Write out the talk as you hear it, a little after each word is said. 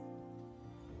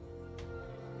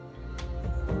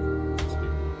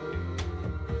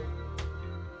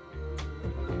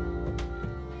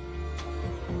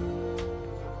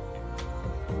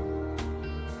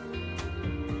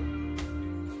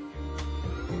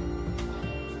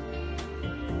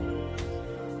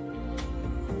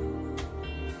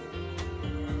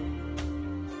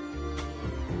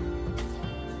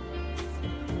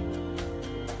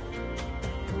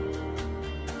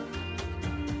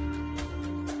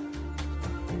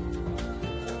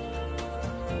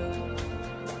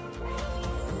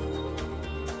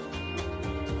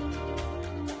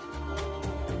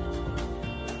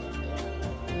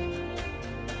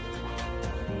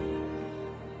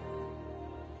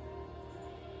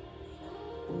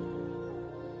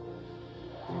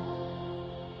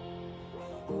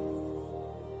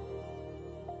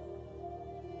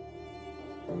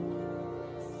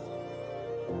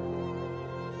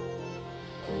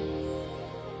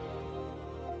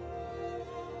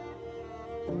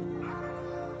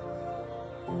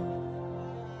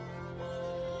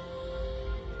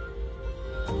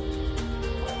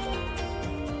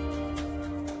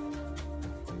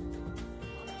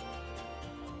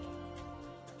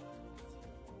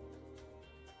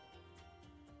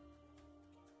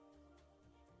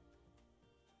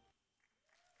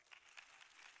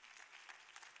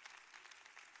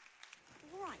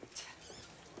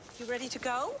You ready to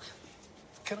go?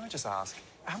 Can I just ask,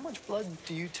 how much blood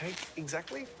do you take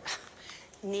exactly?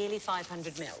 Nearly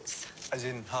 500 mils. As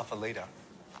in half a litre.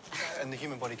 And the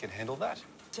human body can handle that?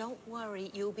 Don't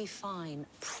worry, you'll be fine.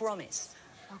 Promise.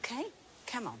 Okay?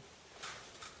 Come on.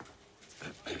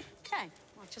 Okay,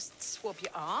 I'll just swab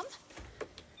your arm.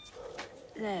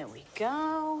 There we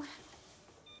go.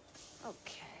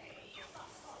 Okay.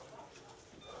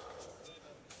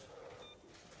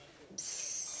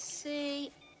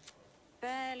 See,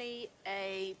 barely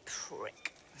a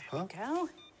prick. There we go.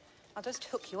 I'll just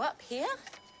hook you up here.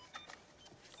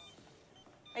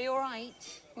 Are you all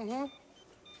right? Mm-hmm.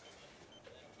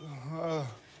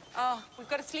 Oh, we've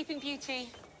got a Sleeping Beauty.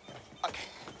 Okay,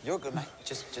 you're good, mate.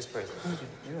 Just breathe.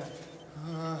 You're right.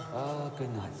 Oh,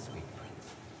 good night, sweet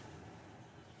prince.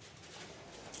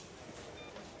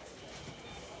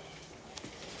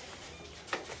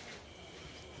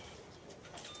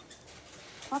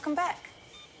 Welcome back.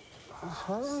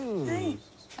 Oh. Hey.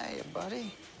 Hey,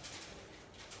 buddy.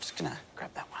 Just gonna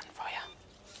grab that one for you.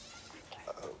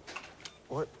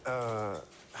 What,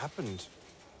 happened?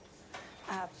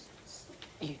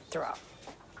 You threw up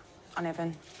on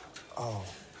Evan. Oh,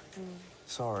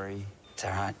 sorry. It's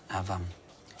all right. I've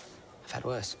had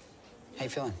worse. How you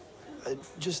feeling?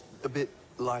 Just a bit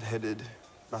lightheaded.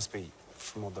 Must be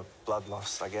from all the blood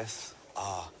loss, I guess.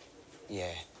 Oh,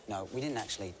 yeah. No, we didn't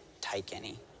actually take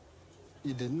any.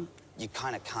 You didn't? You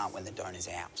kind of can't when the donor's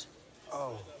out.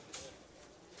 Oh.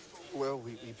 Well,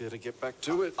 we better get back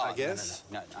to it, I guess.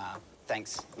 No.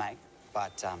 Thanks, mate.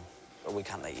 But we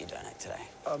can't let you donate today.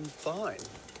 I'm fine.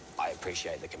 I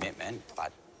appreciate the commitment,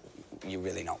 but you're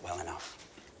really not well enough.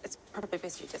 It's probably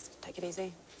best you just take it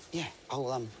easy. Yeah,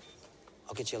 I'll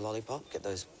get you a lollipop, get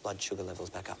those blood sugar levels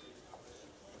back up.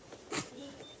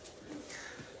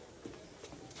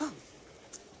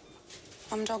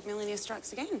 Oh. Dog millionaire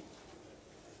strikes again.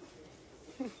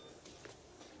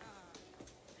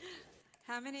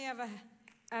 How many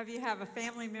of you have a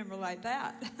family member like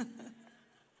that?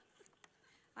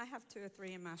 I have 2 or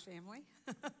 3 in my family.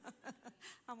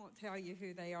 I won't tell you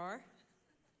who they are.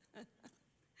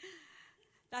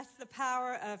 That's the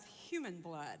power of human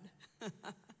blood,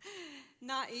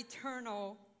 not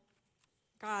eternal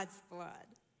God's blood.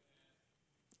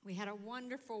 We had a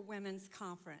wonderful women's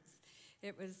conference.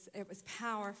 It was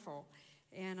powerful,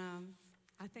 and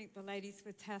I think the ladies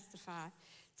would testify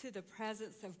to the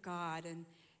presence of God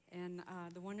and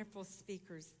the wonderful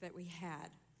speakers that we had.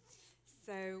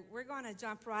 So we're going to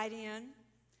jump right in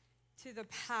to the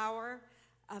power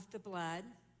of the blood.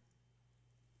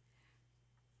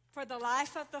 For the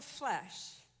life of the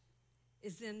flesh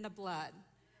is in the blood.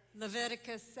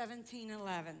 Leviticus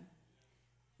 17:11.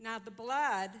 Now the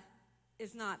blood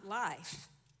is not life,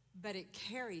 but it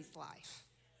carries life.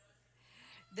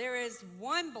 There is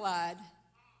one blood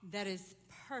that is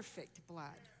perfect blood,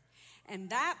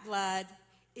 and that blood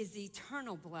is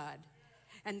eternal blood,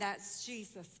 and that's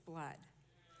Jesus' blood.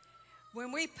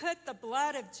 When we put the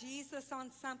blood of Jesus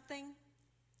on something,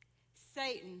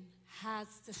 Satan has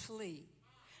to flee,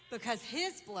 because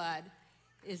his blood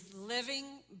is living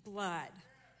blood.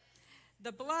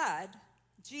 The blood,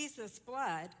 Jesus'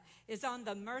 blood, is on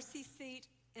the mercy seat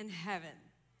in heaven.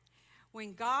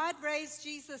 When God raised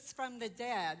Jesus from the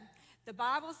dead, the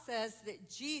Bible says that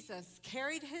Jesus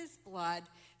carried his blood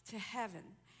to heaven.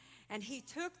 And he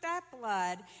took that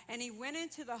blood and he went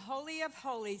into the Holy of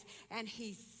Holies and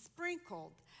he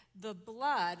sprinkled the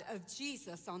blood of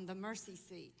Jesus on the mercy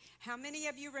seat. How many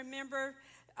of you remember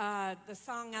the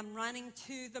song, I'm Running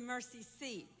to the Mercy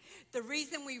Seat? The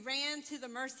reason we ran to the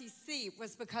mercy seat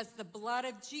was because the blood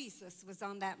of Jesus was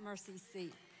on that mercy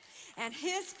seat. And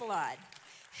his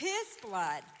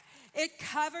blood, it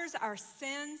covers our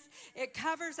sins, it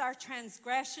covers our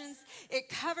transgressions, it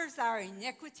covers our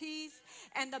iniquities.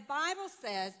 And the Bible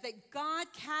says that God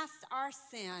cast our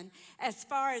sin as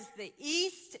far as the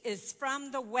east is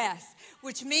from the west,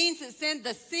 which means it's in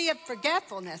the sea of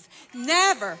forgetfulness,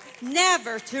 never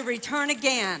to return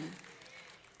again.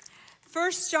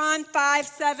 1 John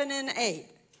 5:7-8.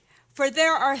 For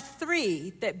there are 3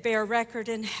 that bear record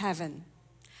in heaven: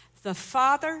 the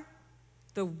Father,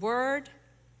 the Word,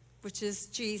 which is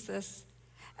Jesus,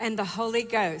 and the Holy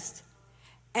Ghost.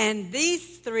 And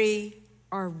these 3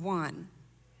 are one.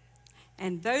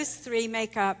 And those 3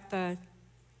 make up the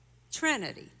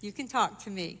Trinity. You can talk to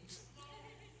me.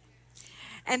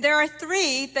 And there are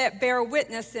 3 that bear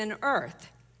witness in earth: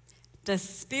 the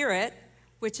Spirit,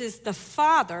 which is the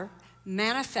Father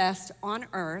manifest on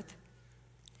earth;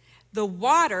 the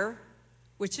water,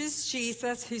 which is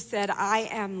Jesus, who said, I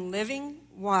am living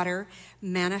water,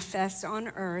 manifest on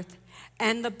earth;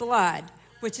 and the blood,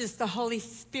 which is the Holy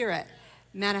Spirit,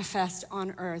 manifest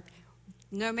on earth.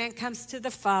 No man comes to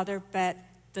the Father, but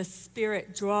the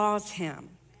Spirit draws him.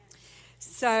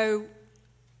 So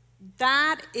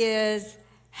that is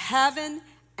heaven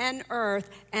and earth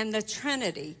and the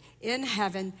Trinity in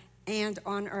heaven and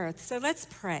on earth. So let's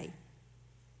pray.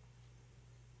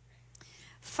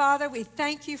 Father, we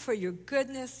thank you for your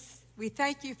goodness. We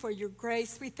thank you for your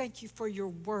grace. We thank you for your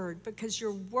word, because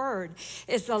your word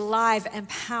is alive and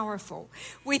powerful.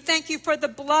 We thank you for the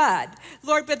blood.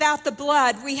 Lord, without the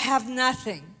blood, we have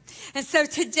nothing. And so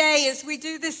today, as we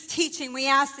do this teaching, we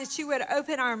ask that you would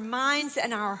open our minds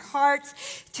and our hearts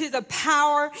to the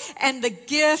power and the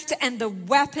gift and the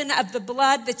weapon of the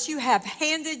blood that you have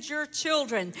handed your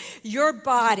children, your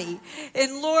body.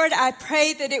 And Lord, I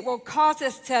pray that it will cause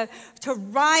us to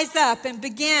rise up and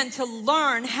begin to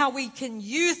learn how we can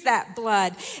use that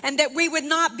blood, and that we would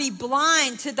not be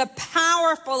blind to the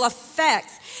powerful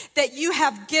effects that you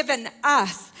have given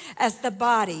us as the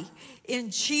body. In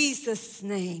Jesus'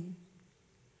 name.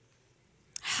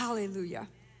 Hallelujah.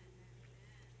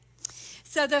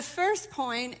 So the first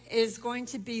point is going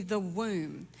to be the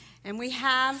womb. And we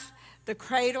have the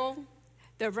cradle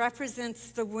that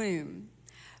represents the womb.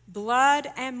 Blood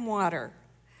and water.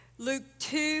 Luke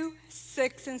 2,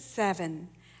 6, and 7.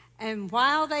 And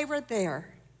while they were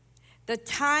there, the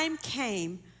time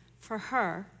came for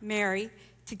her, Mary,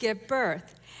 to give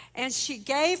birth. And she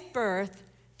gave birth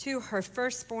to her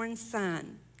firstborn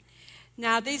son.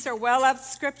 Now, these are well-loved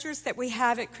scriptures that we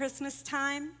have at Christmas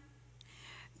time,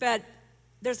 but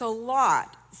there's a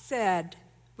lot said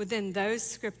within those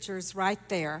scriptures right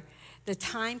there. The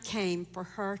time came for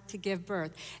her to give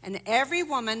birth. And every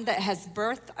woman that has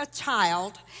birthed a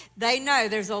child, they know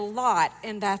there's a lot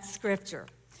in that scripture.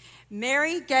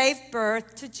 Mary gave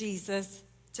birth to Jesus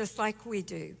just like we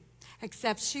do,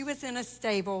 except she was in a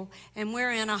stable and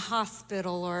we're in a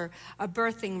hospital or a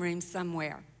birthing room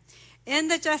somewhere. In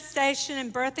the gestation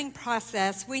and birthing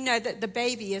process, we know that the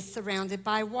baby is surrounded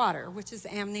by water, which is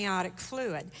amniotic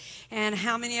fluid. And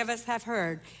how many of us have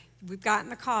heard? We've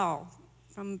gotten a call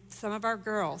from some of our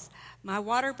girls. My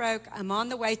water broke, I'm on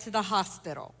the way to the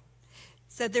hospital.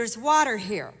 So there's water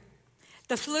here.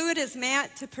 The fluid is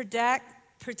meant to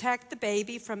protect the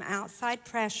baby from outside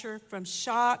pressure, from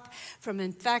shock, from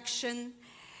infection,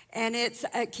 and it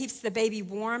keeps the baby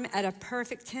warm at a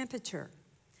perfect temperature.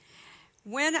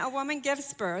 When a woman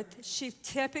gives birth, she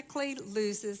typically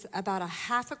loses about a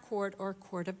half a quart or a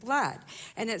quart of blood,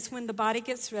 and it's when the body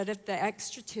gets rid of the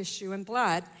extra tissue and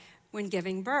blood when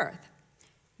giving birth.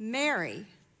 Mary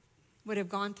would have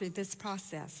gone through this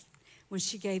process when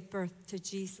she gave birth to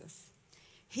Jesus.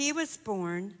 He was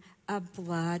born of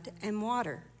blood and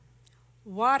water.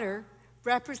 Water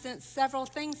represents several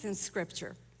things in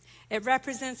Scripture. It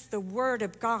represents the Word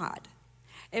of God.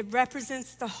 It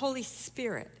represents the Holy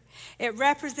Spirit. It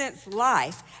represents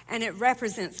life, and it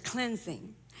represents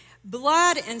cleansing.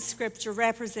 Blood in Scripture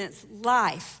represents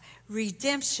life,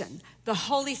 redemption, the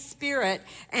Holy Spirit,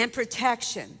 and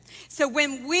protection. So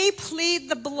when we plead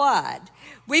the blood,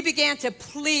 we began to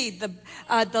plead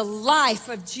the life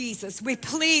of Jesus. We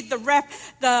plead the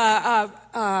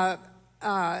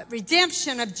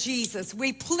redemption of Jesus.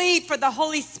 We plead for the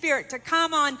Holy Spirit to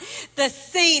come on the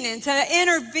scene and to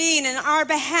intervene in our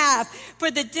behalf for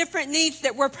the different needs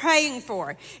that we're praying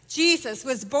for. Jesus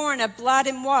was born of blood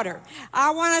and water.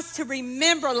 I want us to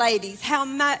remember, ladies,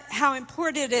 how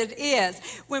important it is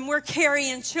when we're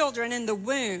carrying children in the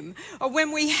womb, or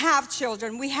when we have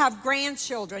children, we have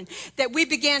grandchildren, that we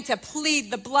begin to plead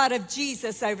the blood of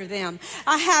Jesus over them.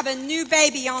 I have a new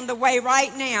baby on the way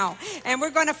right now, and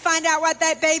we're going to find out what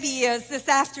that baby is this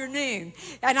afternoon.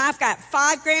 And I've got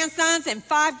 5 grandsons and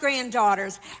 5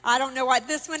 granddaughters. I don't know what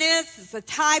this one is. It's a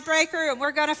tiebreaker, and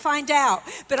we're going to find out.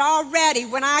 But already,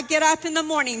 when I get up in the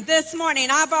morning, this morning,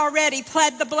 I've already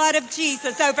pled the blood of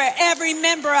Jesus over every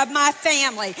member of my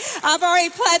family. I've already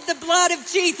pled the blood of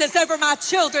Jesus over my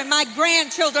children, my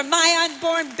grandchildren, my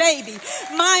unborn baby,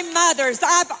 my mothers.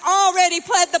 I've already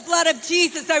pled the blood of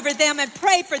Jesus over them and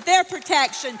prayed for their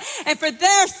protection and for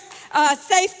their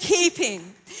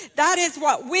safekeeping. That is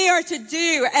what we are to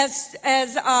do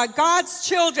as God's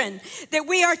children, that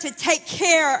we are to take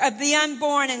care of the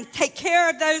unborn and take care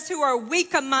of those who are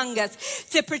weak among us,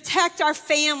 to protect our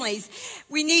families.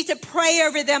 We need to pray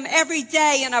over them every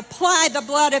day and apply the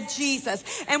blood of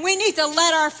Jesus. And we need to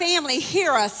let our family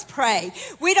hear us pray.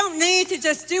 We don't need to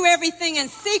just do everything in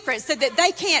secret so that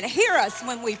they can't hear us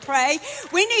when we pray.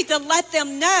 We need to let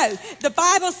them know. The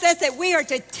Bible says that we are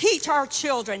to teach our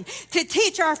children, to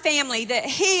teach our family that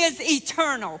he is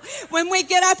eternal. When we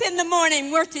get up in the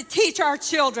morning, we're to teach our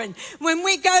children. When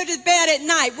we go to bed at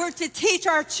night, we're to teach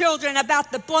our children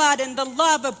about the blood and the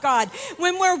love of God.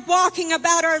 When we're walking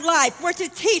about our life, we're to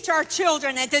teach our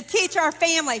children and to teach our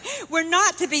family. We're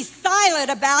not to be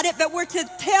silent about it, but we're to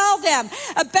tell them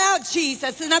about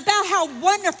Jesus and about how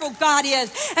wonderful God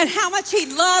is and how much he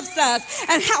loves us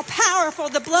and how powerful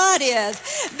the blood is.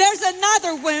 There's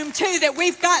another womb too that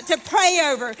we've got to pray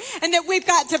over and that we've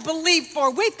got to believe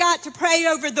for. We've got to pray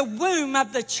over the womb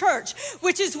of the church,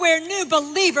 which is where new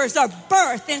believers are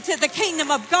birthed into the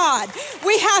kingdom of God.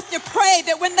 We have to pray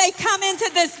that when they come into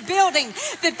this building,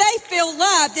 that they feel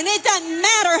loved. And it doesn't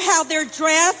matter how they're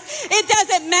dressed. It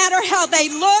doesn't matter how they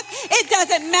look. It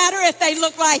doesn't matter if they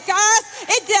look like us.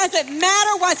 It doesn't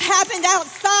matter what's happened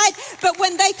outside. But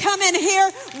when they come in here,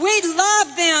 we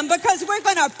love them because we're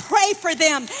going to pray for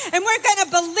them. And we're going to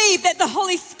believe that the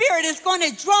Holy Spirit is going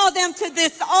to draw them to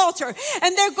this altar.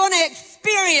 And they're going to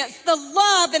experience the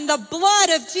love and the blood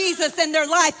of Jesus in their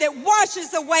life that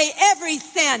washes away every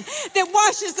sin, that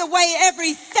washes away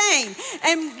every stain.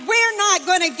 And we're not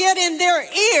going to get in their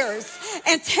ears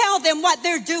and tell them what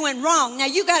they're doing wrong. Now,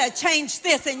 you got to change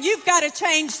this and you've got to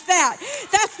change that.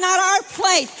 That's not our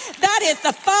place. That is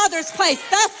the Father's place.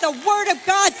 That's the Word of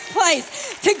God's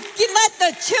place. To let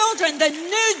the children, the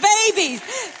new babies,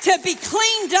 to be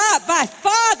cleaned up by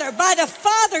the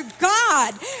Father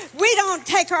God. We don't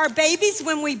take our babies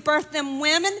when we birth them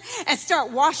women and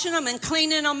start washing them and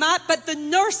cleaning them up, but the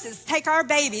nurses take our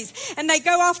babies and they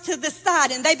go off to the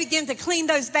side and they begin to clean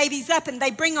those babies up and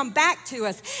they bring them back to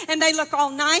us and they look all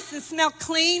nice and smell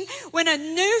clean. When a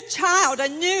new child, a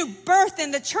new birth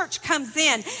in the church comes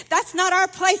in, that's not our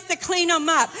place to clean them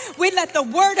up. We let the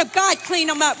Word of God clean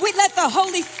them up. We let the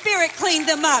Holy Spirit clean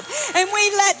them up, and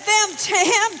we let him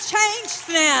change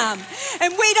them.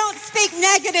 And we don't speak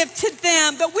negative to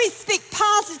them, but we speak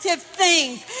positive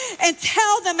things and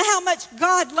tell them how much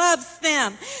God loves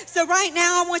them. So right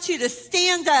now I want you to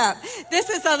stand up. This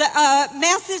is a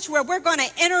message where we're going to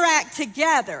interact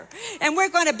together, and we're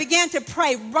going to begin to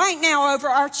pray right now over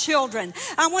our children.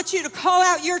 I want you to call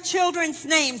out your children's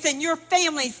names and your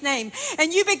family's name,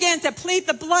 and you begin to plead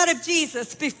the blood of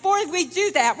Jesus. Before we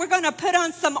do that, we're going to put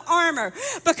on some armor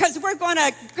because we're going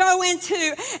to go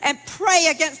into and pray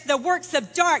against the works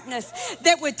of darkness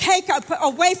that would take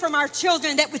away from our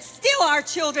children, that would steal our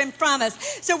children from us.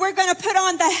 So we're going to put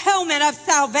on the helmet of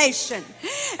salvation,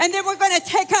 and then we're going to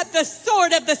take up the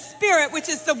sword of the Spirit, which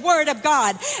is the Word of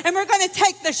God, and we're going to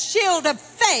take the shield of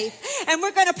faith, and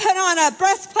we're going to put on a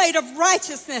breastplate of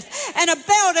righteousness and a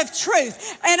belt of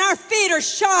truth, and our feet are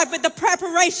shod with the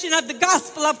preparation of the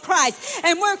gospel of Christ,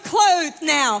 and we're clothed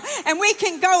now, and we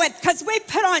can go in because we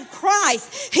put on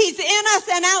Christ. He's in us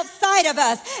and outside of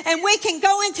us, and we can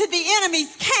go into the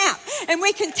enemy's camp, and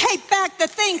we can take back the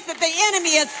things that the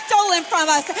enemy has stolen from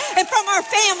us and from our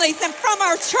families and from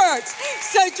our church.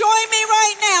 So join me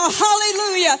right now.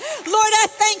 Hallelujah. Lord, I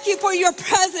thank you for your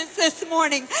presence this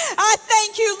morning. I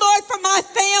thank you, Lord, for my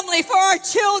family, for our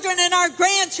children and our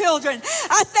grandchildren.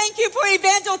 I thank you for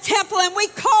Evangel Temple, and we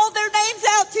call their names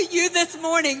out to you this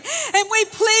morning, and we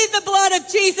plead the blood of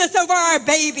Jesus over our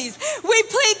babies. We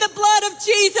plead the blood of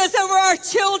Jesus over our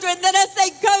children, that as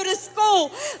they go to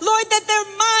school, Lord, that their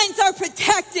minds are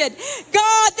protected.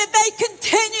 God, that they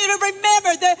continue to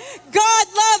remember that God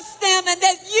loves them and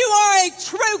that you are a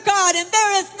true God and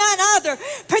there is none other.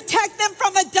 Protect them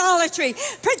from idolatry.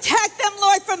 Protect them,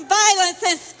 Lord, from violence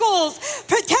in schools.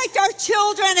 Protect our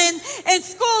children in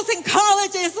schools and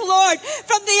colleges, Lord,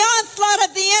 from the onslaught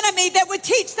of the enemy that would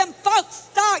teach them false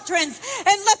doctrines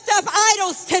and lift up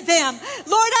idols to them.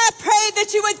 Lord, I pray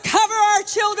that you would cover our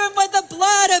children with the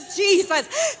blood of Jesus.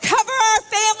 Cover our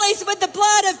families with the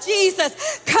blood of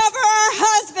Jesus. Cover our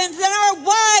husbands and our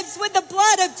wives with the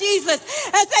blood of Jesus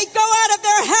as they go out of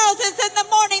their houses in the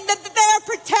morning, that they are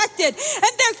protected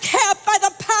and they're kept by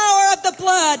the power of the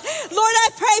blood. Lord, I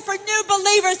pray for new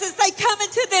believers as they come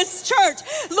into this church,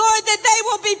 Lord, that they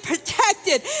will be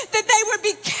protected, that they would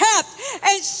be kept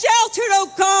and sheltered,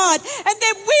 oh God, and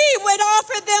that we would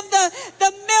offer them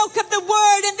the milk of the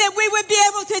word, and that we would be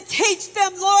able to teach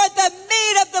them, Lord, the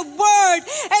meat of the word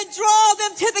and draw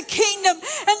them to the kingdom.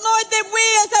 And Lord, that we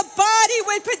as a body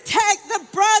would protect the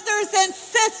brothers and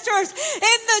sisters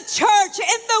in the church,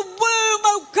 in the womb,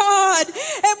 oh God,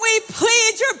 and we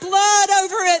plead your blood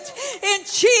over it in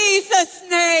Jesus'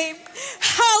 name.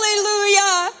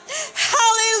 Hallelujah.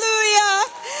 Hallelujah.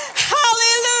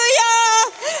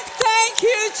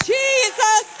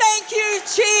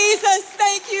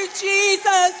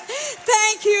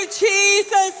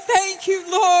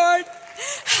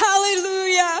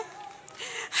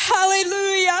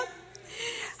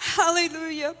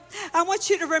 Hallelujah. I want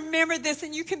you to remember this,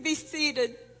 and you can be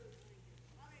seated.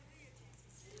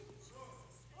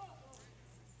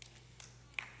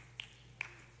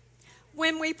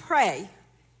 When we pray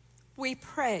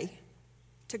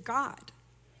to God.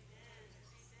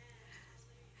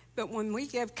 But when we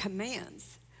give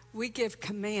commands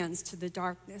to the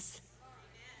darkness.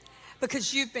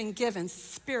 Because you've been given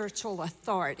spiritual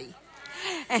authority.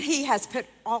 And he has put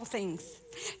all things,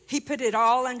 he put it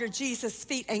all under Jesus'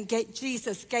 feet, and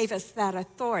Jesus gave us that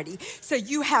authority. So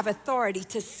you have authority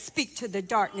to speak to the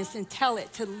darkness and tell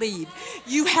it to leave.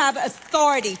 You have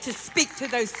authority to speak to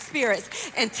those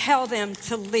spirits and tell them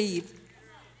to leave.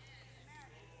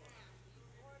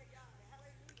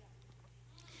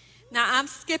 Now, I'm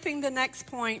skipping the next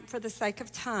point for the sake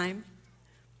of time,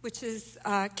 which is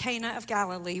Cana of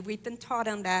Galilee. We've been taught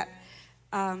on that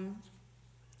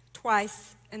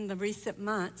twice in the recent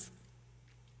months.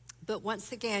 But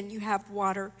once again, you have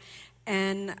water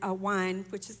and wine,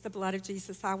 which is the blood of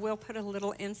Jesus. I will put a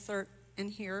little insert in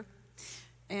here.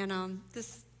 And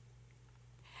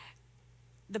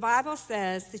the Bible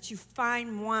says that you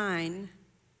find wine,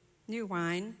 new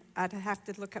wine. I'd have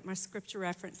to look at my scripture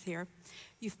reference here.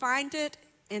 You find it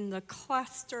in the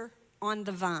cluster on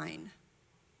the vine.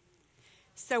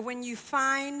 So when you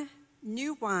find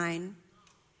new wine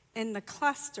in the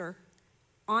cluster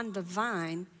on the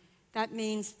vine, that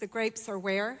means the grapes are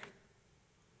where?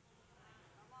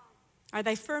 Are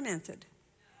they fermented?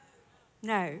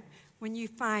 No. When you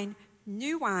find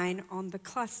new wine on the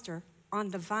cluster on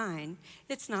the vine,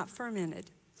 it's not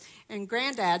fermented. And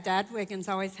Dad Wiggins,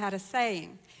 always had a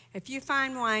saying, if you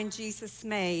find wine Jesus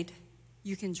made,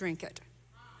 you can drink it.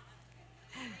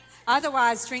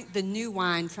 Otherwise, drink the new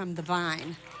wine from the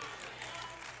vine.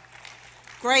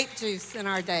 Grape juice in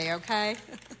our day, okay?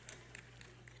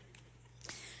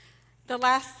 The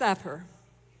Last Supper.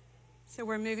 So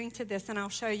we're moving to this, and I'll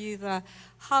show you the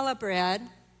challah bread,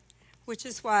 which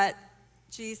is what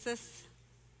Jesus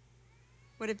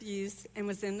would have used and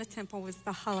was in the temple, was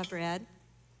the challah bread.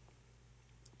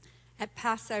 At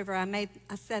Passover, I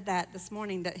said that this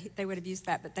morning, that they would have used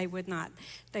that, but they would not.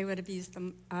 They would have used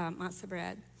the matzah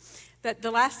bread. But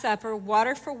the Last Supper,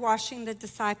 water for washing the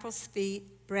disciples'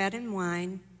 feet, bread and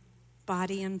wine,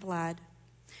 body and blood.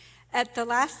 At the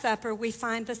Last Supper, we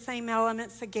find the same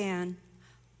elements again,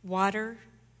 water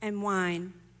and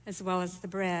wine, as well as the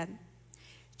bread.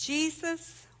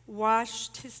 Jesus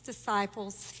washed his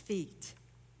disciples' feet.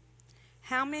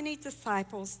 How many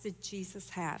disciples did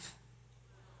Jesus have?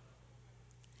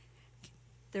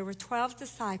 There were 12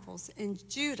 disciples, and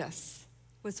Judas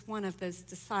was one of those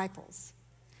disciples.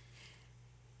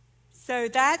 So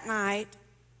that night,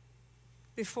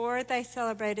 before they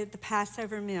celebrated the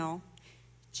Passover meal,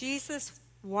 Jesus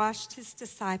washed his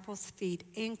disciples' feet,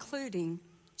 including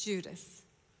Judas,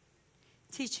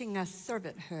 teaching us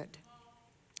servanthood.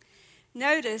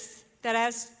 Notice that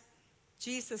as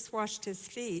Jesus washed his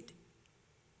feet,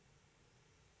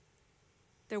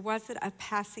 there wasn't a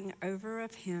passing over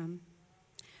of him,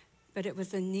 but it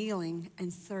was a kneeling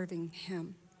and serving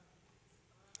him.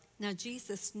 Now,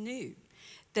 Jesus knew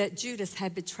that Judas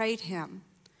had betrayed him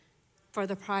for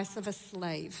the price of a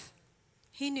slave.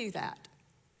 He knew that.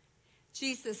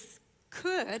 Jesus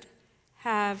could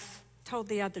have told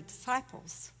the other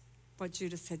disciples what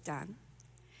Judas had done.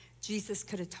 Jesus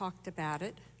could have talked about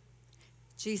it.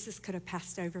 Jesus could have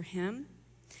passed over him.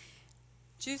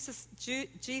 Jesus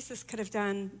could have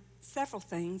done several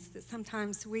things that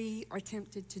sometimes we are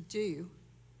tempted to do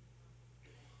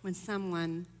when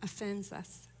someone offends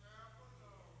us.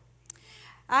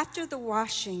 After the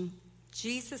washing,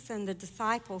 Jesus and the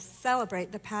disciples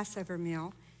celebrate the Passover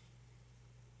meal.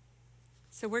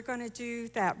 So we're going to do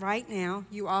that right now.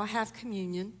 You all have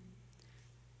communion.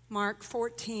 Mark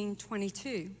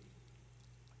 14:22.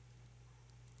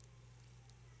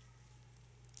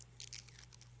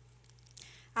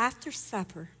 After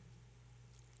supper,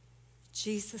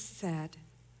 Jesus said,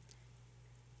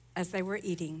 as they were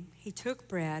eating, he took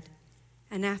bread,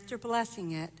 and after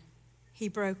blessing it, he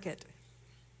broke it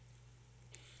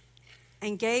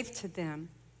and gave to them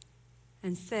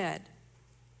and said,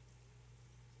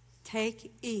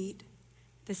 "Take, eat,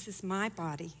 this is my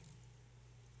body."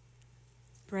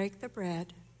 Break the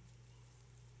bread.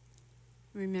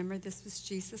 Remember, this was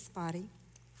Jesus' body.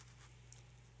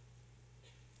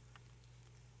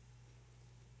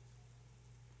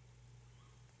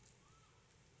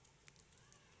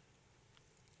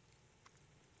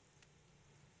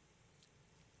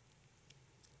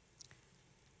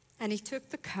 And he took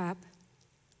the cup,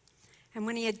 and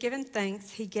when he had given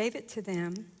thanks, he gave it to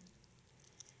them,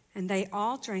 and they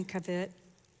all drank of it.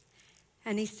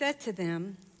 And he said to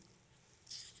them,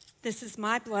 This is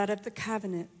my blood of the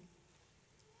covenant.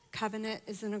 Covenant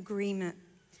is an agreement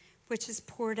which is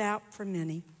poured out for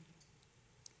many.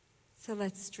 So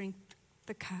let's drink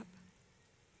the cup.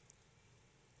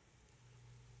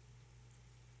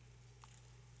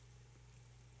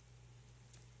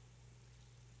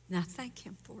 Now thank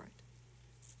him for it.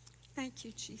 Thank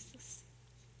you, Jesus.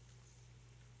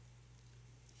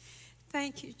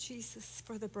 Thank you, Jesus,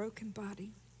 for the broken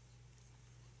body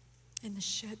and the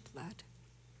shed blood.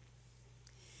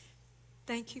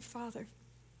 Thank you, Father,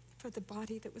 for the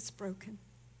body that was broken,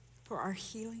 for our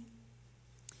healing,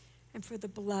 and for the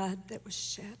blood that was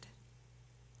shed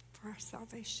for our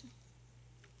salvation.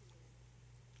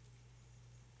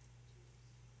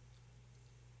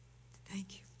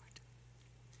 Thank you, Lord.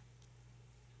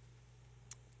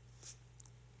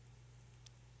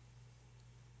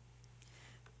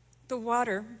 The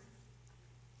water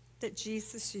that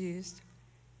Jesus used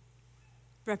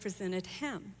represented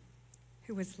him,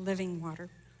 who was living water,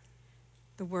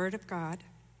 the Word of God,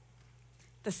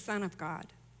 the Son of God.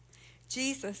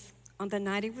 Jesus, on the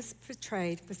night he was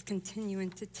betrayed, was continuing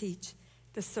to teach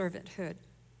the servanthood.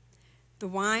 The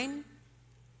wine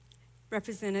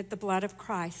represented the blood of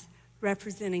Christ,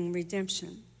 representing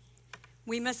redemption.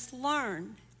 We must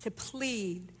learn to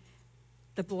plead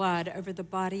the blood over the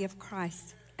body of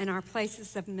Christ and our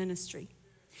places of ministry.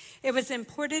 It was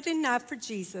important enough for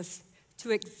Jesus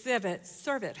to exhibit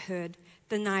servanthood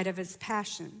the night of his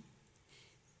passion.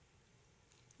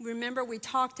 Remember, we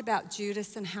talked about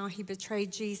Judas and how he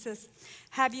betrayed Jesus.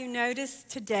 Have you noticed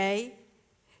today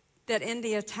that in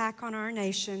the attack on our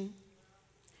nation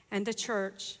and the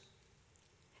church,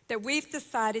 that we've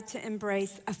decided to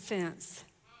embrace offense?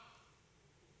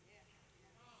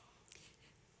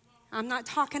 I'm not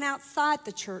talking outside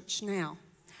the church now.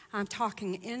 I'm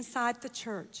talking inside the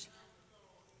church.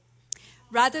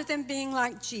 Rather than being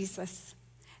like Jesus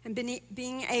and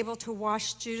being able to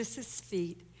wash Judas's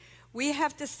feet, we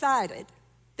have decided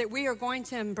that we are going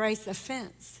to embrace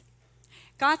offense.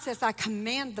 God says, I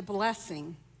command the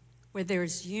blessing where there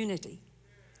is unity.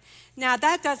 Now,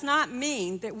 that does not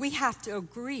mean that we have to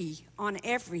agree on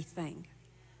everything.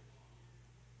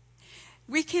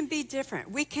 We can be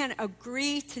different. We can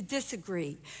agree to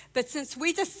disagree. But since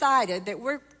we decided that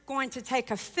we're going to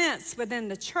take offense within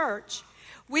the church,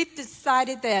 we've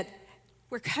decided that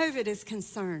where COVID is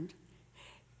concerned,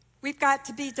 we've got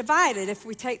to be divided if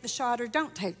we take the shot or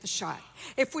don't take the shot,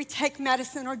 if we take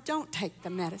medicine or don't take the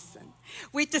medicine.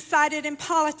 We've decided in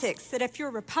politics that if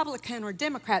you're Republican or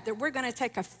Democrat, that we're going to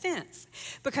take offense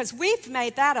because we've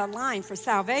made that a line for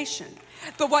salvation.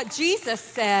 But what Jesus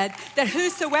said, that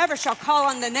whosoever shall call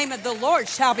on the name of the Lord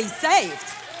shall be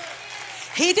saved.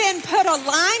 He didn't put a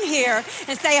line here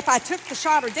and say if I took the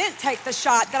shot or didn't take the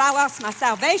shot that I lost my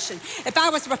salvation. If I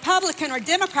was Republican or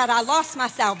Democrat, I lost my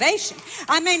salvation.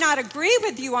 I may not agree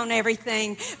with you on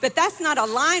everything, but that's not a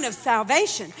line of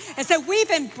salvation. And so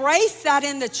we've embraced that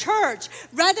in the church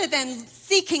rather than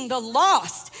seeking the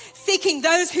lost, seeking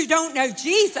those who don't know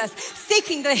Jesus,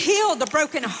 seeking to heal the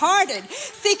brokenhearted,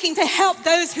 seeking to help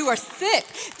those who are sick,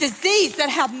 diseased, that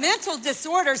have mental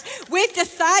disorders. We've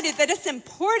decided that it's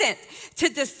important to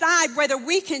decide whether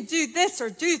we can do this or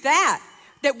do that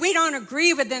we don't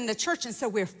agree within the church. And so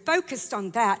we're focused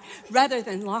on that rather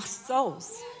than lost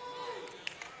souls.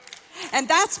 And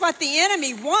that's what the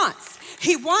enemy wants.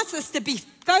 He wants us to be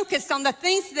focused on the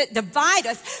things that divide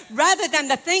us rather than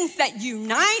the things that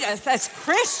unite us as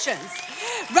Christians,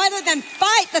 rather than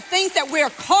fight the things that we're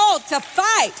called to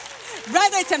fight,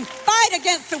 rather than fight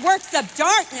against the works of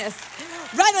darkness,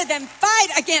 rather than fight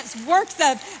against works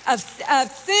of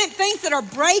sin, things that are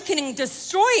breaking and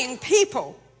destroying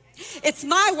people. It's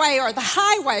my way or the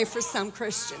highway for some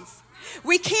Christians.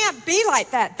 We can't be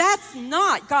like that. That's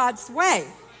not God's way.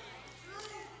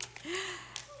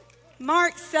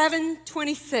 Mark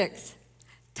 7:26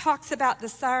 talks about the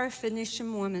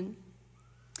Syrophoenician woman.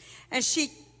 And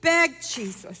she begged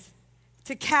Jesus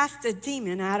to cast a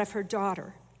demon out of her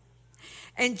daughter.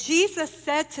 And Jesus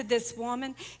said to this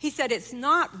woman, he said, it's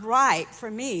not right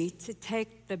for me to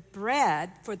take the bread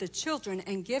for the children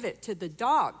and give it to the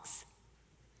dogs.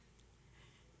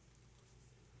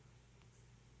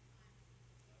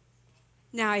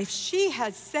 Now, if she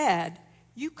had said,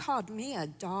 you called me a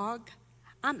dog,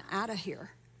 I'm out of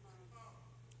here.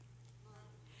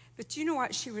 But you know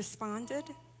what she responded?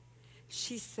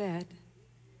 She said,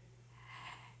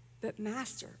 but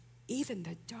Master, even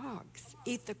the dogs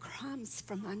eat the crumbs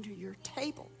from under your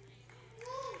table.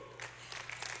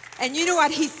 And you know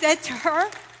what he said to her?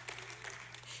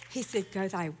 He said, go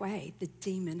thy way, the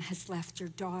demon has left your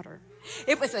daughter.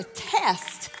 It was a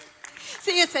test.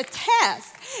 See, it's a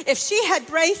test. if she had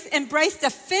embraced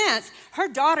offense, her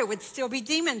daughter would still be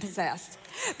demon-possessed.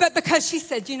 But because she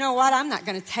said, you know what, I'm not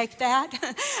going to take that.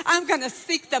 I'm going to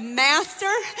seek the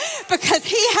master because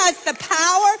he has the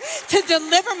power to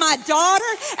deliver my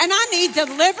daughter, and I need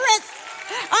deliverance.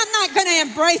 I'm not going to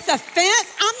embrace offense.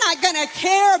 I'm not going to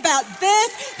care about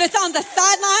this that's on the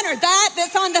sideline or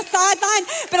that's on the sideline.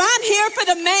 But I'm here for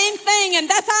the main thing, and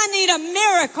that's I need a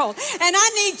miracle. And I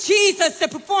need Jesus to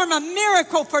perform a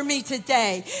miracle for me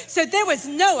today. So there was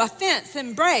no offense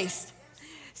embraced.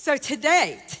 So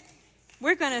today,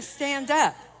 we're going to stand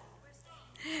up,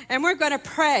 and we're going to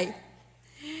pray,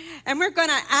 and we're going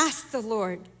to ask the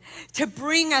Lord to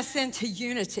bring us into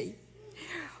unity.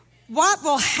 What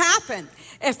will happen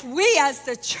if we as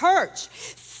the church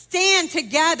stand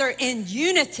together in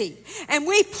unity and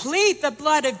we plead the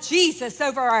blood of Jesus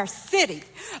over our city,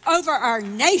 over our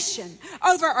nation,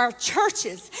 over our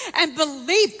churches, and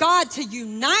believe God to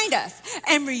unite us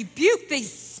and rebuke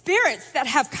these spirits that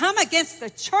have come against the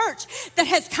church, that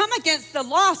has come against the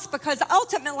lost, because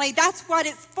ultimately that's what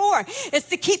it's for. It's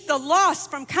to keep the lost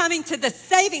from coming to the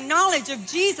saving knowledge of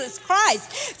Jesus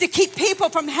Christ, to keep people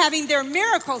from having their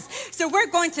miracles. So we're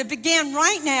going to begin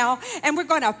right now, and we're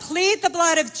going to plead the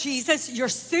blood of Jesus. You're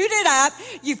suited up,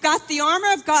 you've got the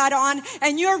armor of God on,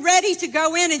 and you're ready to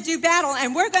go in and do battle.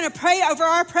 And we're going to pray over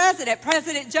our president,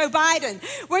 President Joe Biden.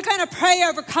 We're going to pray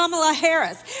over Kamala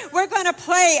Harris. We're going to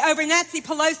pray over Nancy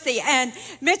Pelosi and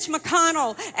Mitch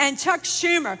McConnell and Chuck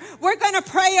Schumer. We're going to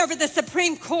pray over the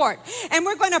Supreme Court, and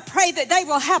we're going to pray that they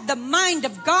will have the mind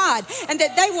of God, and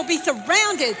that they will be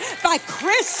surrounded by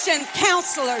Christian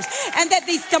counselors, and that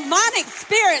these demonic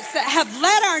spirits that have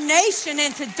led our nation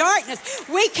into darkness,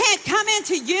 we can't come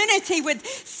into unity with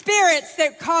spirits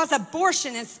that cause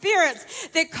abortion and spirits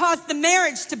that cause the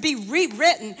marriage to be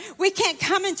rewritten. We can't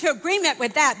come into agreement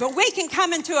with that, but we can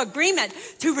come into agreement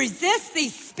to resist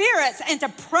these spirits and to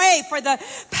pray for the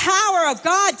power of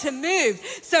God to move.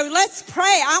 So let's pray.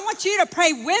 I want you to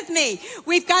pray with me.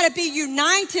 We've got to be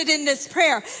united in this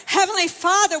prayer. Heavenly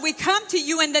Father, we come to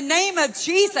you in the name of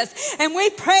Jesus, and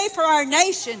we pray for our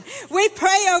nation. We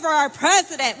pray over our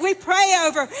president. We pray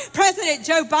over President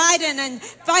Joe Biden and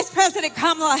Vice President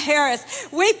Kamala Harris.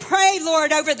 We pray,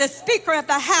 Lord, over the Speaker of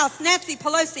the House, Nancy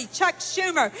Pelosi, Chuck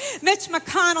Schumer, Mitch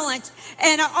McConnell,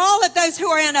 and all of those who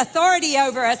are in authority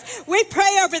over us. We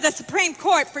pray over the Supreme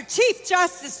Court for Chief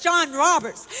Justice John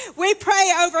Roberts. We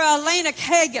pray over Elena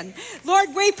Kagan.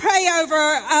 Lord, we pray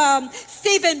over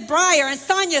Stephen Breyer and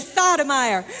Sonia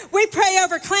Sotomayor. We pray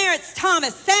over Clarence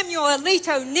Thomas, Samuel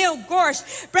Alito, Neil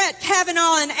Gorsuch, Brett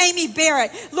Kavanaugh, and Amy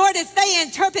Barrett. Lord, as they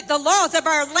interpret the laws of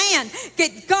our land,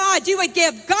 God, you would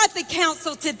give godly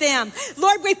counsel to them.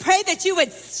 Lord, we pray that you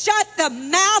would shut the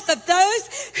mouth of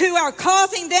those who are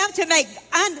causing them to make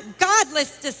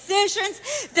ungodless decisions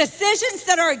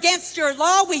that are against your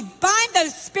law. We bind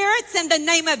those spirits in the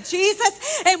name of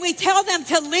Jesus, and we tell them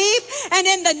to leave. And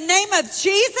in the name of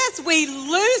Jesus, we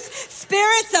loose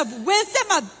spirits of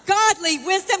wisdom, of godly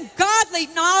wisdom, godly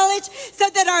knowledge, so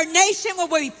that our nation will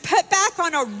be put back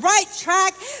on a right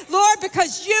track, Lord,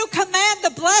 because you command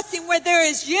the blessing where there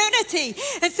is unity.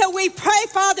 And so we pray,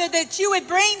 Father, that you would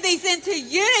bring these into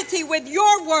unity with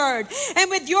your word and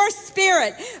with your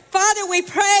spirit. Father, we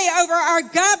pray over our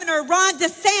governor, Ron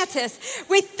DeSantis.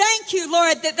 We thank you,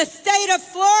 Lord, that the state of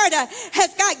Florida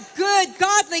has got good,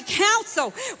 godly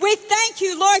counsel. We thank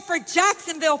you, Lord, for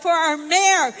Jacksonville, for our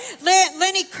mayor,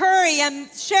 Lenny Curry, and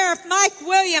Sheriff Mike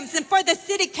Williams, and for the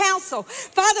city council.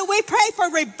 Father, we pray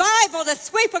for revival to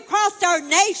sweep across our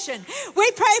nation.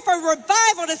 We pray for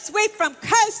revival to sweep from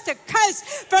coast to coast,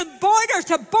 from border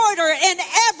to border, in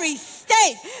every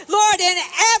state, Lord, in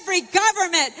every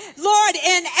government, Lord,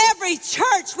 in every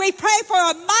church. We pray for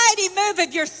a mighty move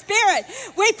of your spirit.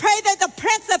 We pray that the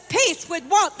Prince of Peace would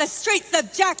walk the streets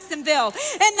of Jacksonville.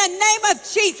 In the name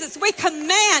of Jesus, we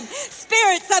command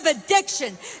spirits of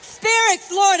addiction,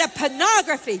 spirits, Lord, of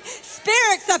pornography,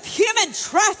 spirits of human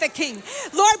trafficking.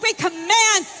 Lord, we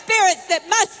command spirits that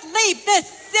must leave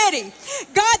this city.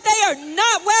 God, they are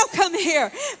not welcome here.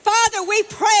 Father, we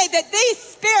pray that these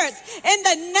spirits, in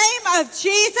the name of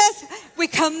Jesus, we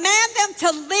command them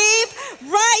to leave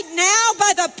right now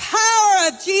by the power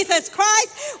of Jesus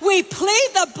Christ. We plead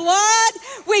the blood.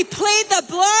 We plead the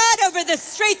blood over over the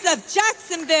streets of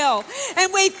Jacksonville.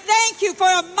 And we thank you for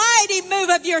a mighty move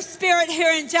of your Spirit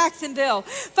here in Jacksonville.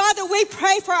 Father, we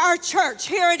pray for our church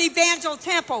here at Evangel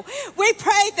Temple. We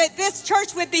pray that this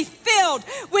church would be filled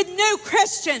with new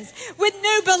Christians, with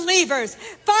new believers.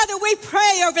 Father, we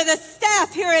pray over the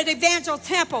staff here at Evangel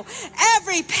Temple,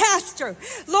 every pastor.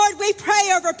 Lord, we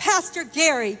pray over Pastor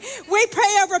Gary. We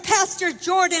pray over Pastor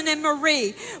Jordan and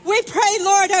Marie. We pray,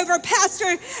 Lord, over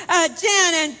Pastor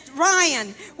Jen and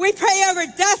Ryan. We pray over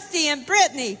Dusty and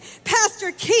Brittany,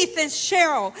 Pastor Keith and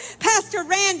Cheryl, Pastor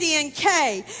Randy and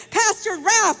Kay, Pastor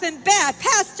Ralph and Beth,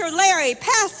 Pastor Larry,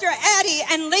 Pastor Eddie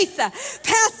and Lisa,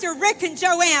 Pastor Rick and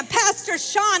Joanne, Pastor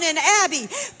Sean and Abby,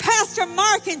 Pastor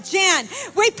Mark and Jen.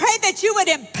 We pray that you would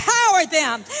empower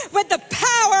them with the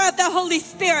power of the Holy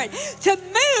Spirit to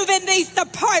move in these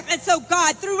departments, oh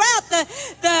God, throughout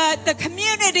the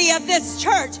community of this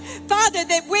church. Father,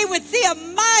 that we would see a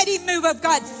mighty move of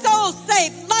God, souls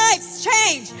saved, lives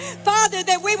changed. Father,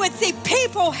 that we would see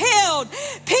people healed,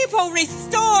 people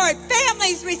restored,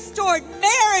 families restored,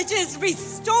 marriages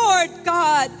restored,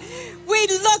 God. We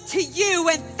look to you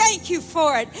and thank you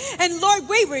for it. And Lord,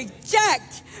 we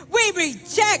reject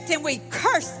and we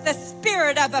curse the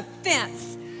spirit of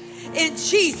offense in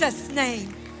Jesus'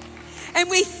 name. And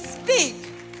we speak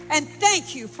and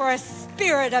thank you for a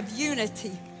spirit of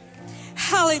unity.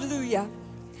 Hallelujah.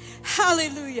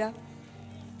 Hallelujah.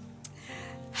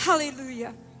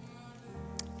 Hallelujah.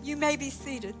 You may be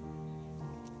seated.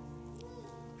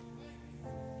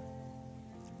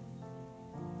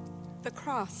 The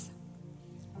cross.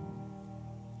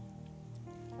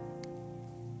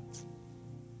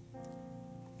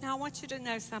 Now I want you to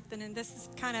know something, and this is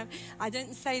kind of, I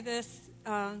didn't say this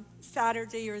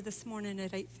Saturday or this morning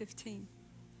at 8:15.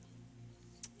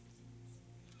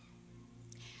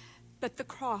 But the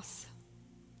cross.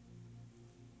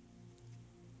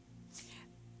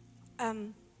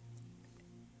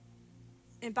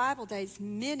 In Bible days,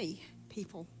 many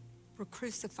people were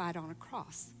crucified on a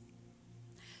cross.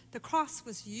 The cross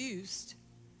was used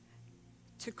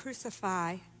to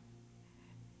crucify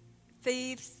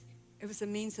thieves. It was a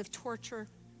means of torture.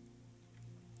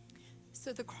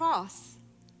 So the cross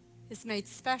is made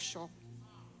special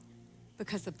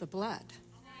because of the blood.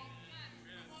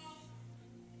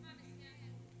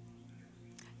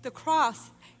 The cross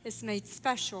is made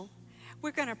special. We're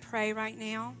going to pray right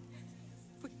now.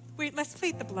 Let's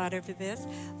plead the blood over this.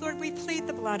 Lord, we plead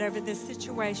the blood over this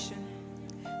situation.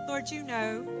 Lord, you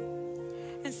know.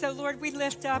 And so, Lord, we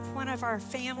lift up one of our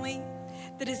family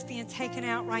that is being taken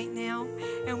out right now.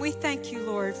 And we thank you,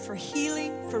 Lord, for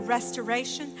healing, for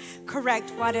restoration. Correct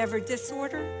whatever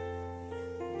disorder.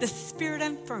 The spirit of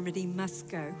infirmity must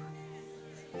go.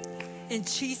 In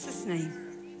Jesus' name.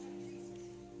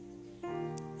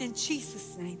 In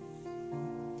Jesus' name.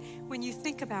 When you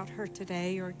think about her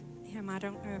today, or him, I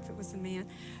don't know if it was a man,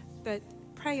 but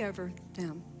pray over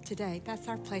them today. That's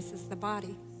our place, is the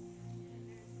body.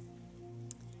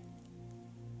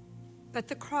 But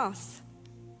the cross,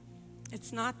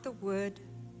 it's not the wood,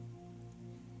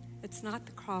 it's not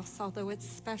the cross, although it's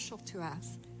special to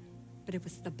us, but it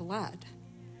was the blood.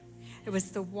 It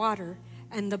was the water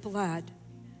and the blood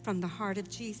from the heart of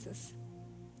Jesus.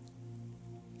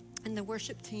 And the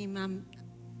worship team,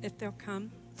 if they'll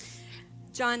come.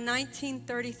 John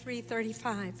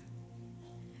 19:33-35.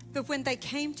 But when they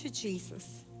came to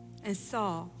Jesus and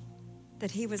saw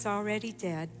that he was already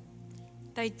dead,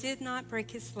 they did not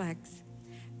break his legs,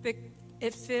 but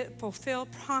it fulfilled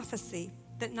prophecy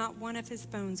that not one of his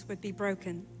bones would be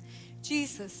broken.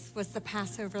 Jesus was the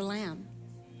Passover lamb.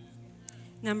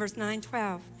 Numbers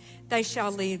 9:12. They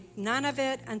shall leave none of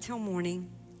it until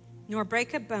morning, nor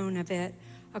break a bone of it,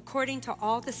 according to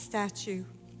all the statute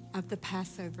of the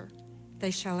Passover.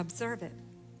 They shall observe it.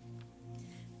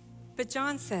 But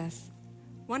John says,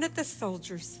 one of the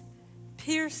soldiers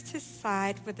pierced his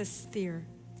side with a spear,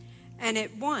 and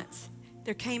at once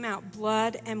there came out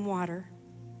blood and water.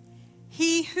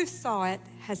 He who saw it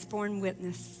has borne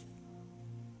witness.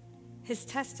 His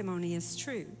testimony is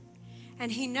true,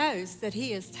 and he knows that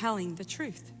he is telling the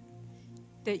truth,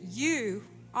 that you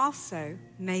also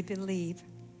may believe.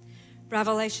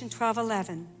 Revelation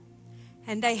 12:11.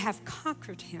 And they have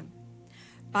conquered him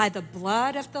by the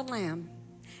blood of the Lamb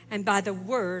and by the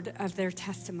word of their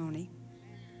testimony.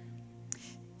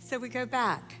 So we go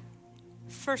back.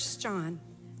 1 John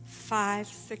 5,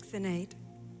 6, and 8.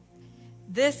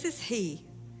 This is he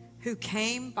who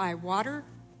came by water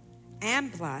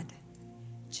and blood,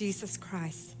 Jesus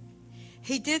Christ.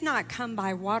 He did not come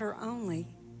by water only,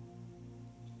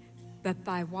 but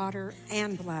by water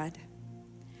and blood.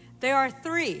 There are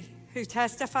three who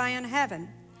testify in heaven,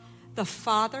 the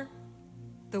Father,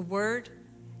 the Word,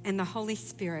 and the Holy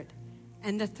Spirit,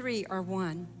 and the three are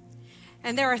one.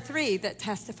 And there are three that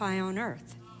testify on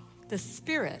earth: the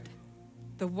Spirit,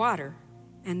 the water,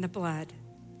 and the blood.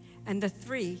 And the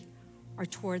three are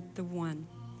toward the one.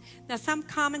 Now, some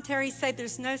commentaries say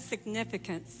there's no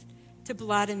significance to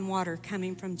blood and water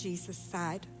coming from Jesus'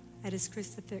 side at his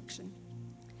crucifixion.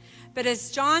 But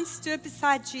as John stood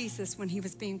beside Jesus when he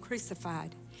was being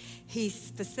crucified, he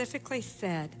specifically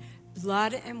said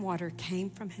blood and water came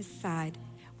from his side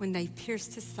when they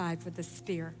pierced his side with a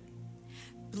spear.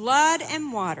 Blood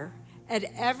and water at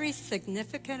every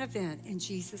significant event in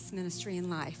Jesus' ministry and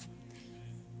life.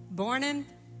 Born in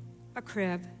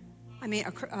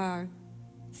a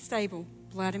stable,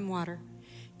 blood and water.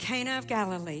 Cana of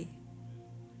Galilee,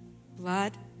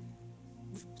 blood,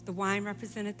 the wine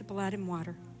represented the blood and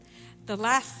water. The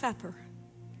Last Supper,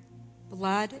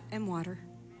 blood and water.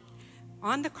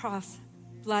 On the cross,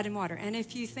 blood and water. And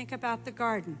if you think about the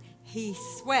garden, he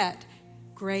sweat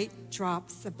great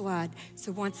drops of blood.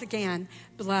 So once again,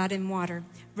 blood and water.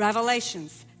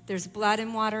 Revelations, there's blood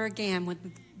and water again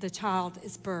when the child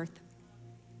is birthed.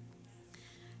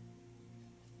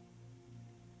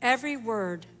 Every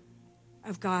word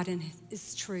of God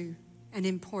is true and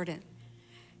important.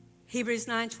 Hebrews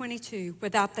 9:22,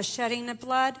 without the shedding of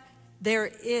blood,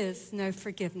 there is no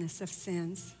forgiveness of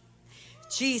sins.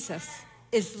 Jesus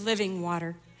is living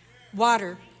water.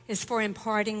 Water is for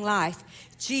imparting life.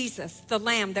 Jesus, the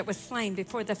Lamb that was slain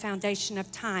before the foundation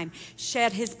of time,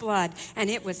 shed his blood, and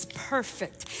it was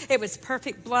perfect. It was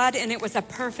perfect blood, and it was a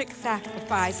perfect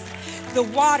sacrifice. The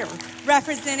water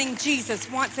representing Jesus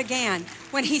once again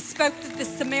when he spoke to the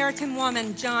Samaritan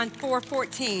woman, John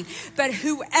 4:14. But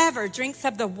whoever drinks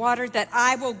of the water that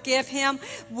I will give him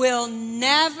will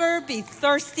never be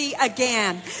thirsty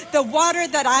again. The water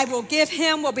that I will give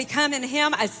him will become in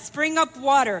him a spring of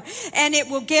water, and it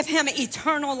will give him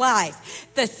eternal life.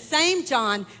 The same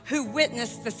John who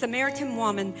witnessed the Samaritan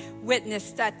woman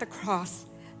witnessed at the cross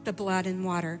the blood and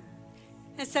water.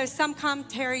 And so some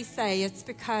commentaries say it's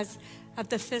because of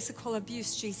the physical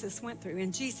abuse Jesus went through.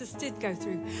 And Jesus did go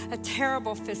through a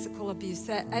terrible physical abuse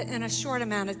in a short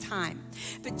amount of time.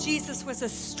 But Jesus was a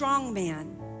strong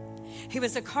man. He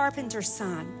was a carpenter's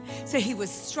son. So he was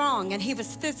strong and he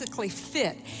was physically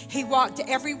fit. He walked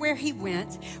everywhere he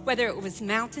went, whether it was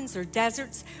mountains or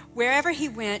deserts. Wherever he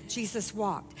went, Jesus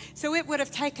walked. So it would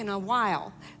have taken a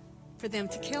while for them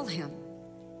to kill him.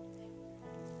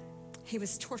 He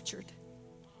was tortured.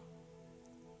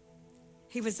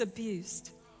 He was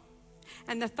abused.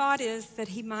 And the thought is that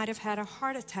he might have had a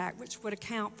heart attack, which would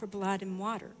account for blood and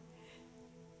water.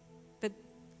 But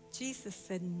Jesus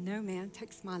said, no man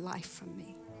takes my life from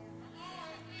me.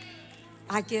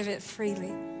 I give it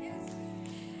freely.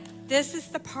 This is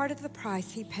the part of the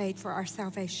price he paid for our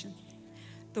salvation.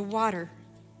 The water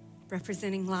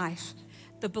representing life.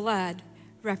 The blood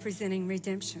representing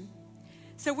redemption.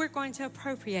 So we're going to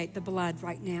appropriate the blood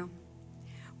right now.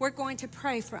 We're going to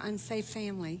pray for unsaved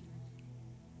family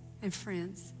and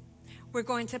friends. We're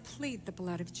going to plead the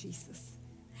blood of Jesus.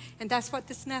 And that's what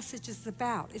this message is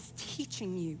about, is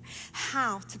teaching you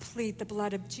how to plead the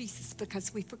blood of Jesus,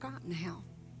 because we've forgotten how.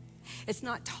 It's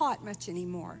not taught much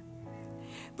anymore.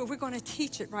 But we're going to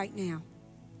teach it right now.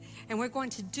 And we're going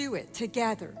to do it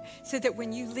together so that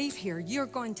when you leave here, you're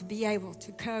going to be able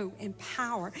to go in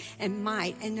power and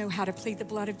might and know how to plead the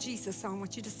blood of Jesus. So I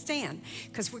want you to stand,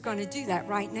 because we're going to do that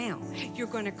right now. You're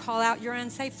going to call out your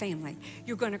unsaved family.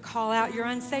 You're going to call out your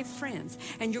unsaved friends,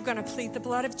 and you're going to plead the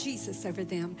blood of Jesus over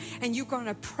them. And you're going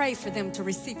to pray for them to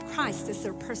receive Christ as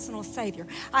their personal Savior.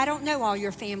 I don't know all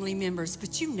your family members,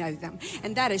 but you know them.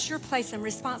 And that is your place and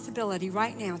responsibility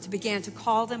right now to begin to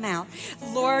call them out.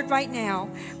 Lord, right now,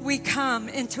 we come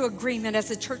into agreement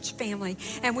as a church family,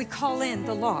 and we call in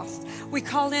the lost. We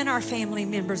call in our family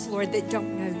members, Lord, that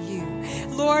don't know you.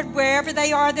 Lord, wherever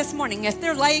they are this morning, if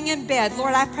they're laying in bed,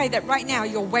 Lord, I pray that right now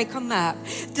you'll wake them up.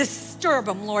 Disturb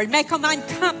them, Lord. Make them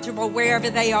uncomfortable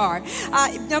wherever they are.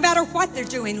 No matter what they're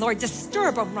doing, Lord,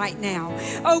 disturb them right now.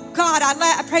 Oh, God,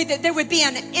 I pray that there would be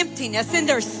an emptiness in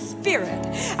their spirit.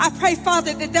 I pray,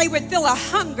 Father, that they would feel a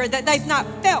hunger that they've not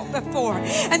felt before,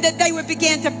 and that they would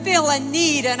begin to feel a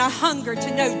need and a hunger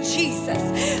to know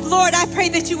Jesus. Lord, I pray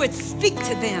that you would speak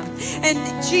to them.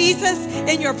 And Jesus,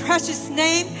 in your precious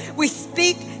name, we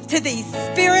speak to these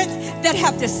spirits that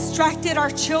have distracted our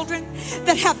children,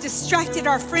 that have distracted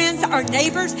our friends, our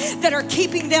neighbors, that are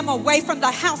keeping them away from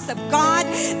the house of God,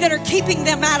 that are keeping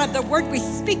them out of the word. We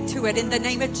speak to it in the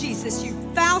name of Jesus. You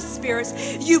foul spirits,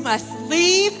 you must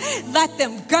leave. Let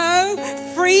them go.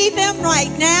 Free them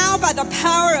right now by the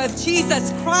power of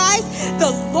Jesus Christ.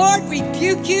 The Lord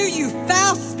rebuke you, you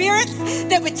foul spirits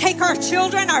that would take our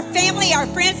children, our family, our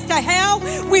friends to hell.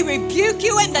 We rebuke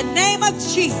you in the name of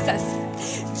Jesus.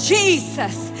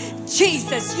 Jesus,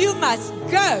 Jesus, you must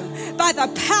go by the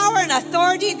power and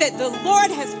authority that the Lord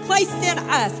has placed in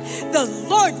us. The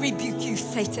Lord rebuke you,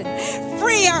 Satan.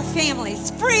 Free our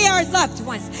families, free our loved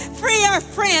ones, free our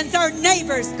friends, our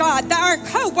neighbors, God, our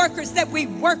co-workers that we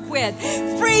work with.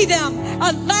 Free them,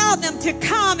 allow them to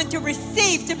come and to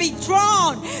receive, to be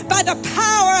drawn by the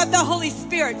power of the Holy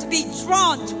Spirit, to be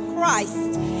drawn to Christ.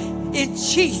 In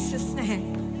Jesus'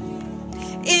 name.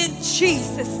 In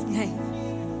Jesus' name.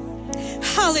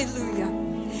 Hallelujah.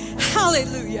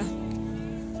 Hallelujah.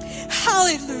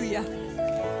 Hallelujah.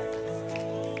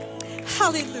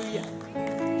 Hallelujah.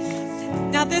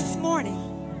 Now this morning,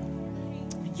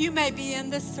 you may be in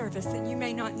this service and you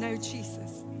may not know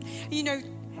Jesus. You know,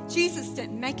 Jesus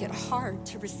didn't make it hard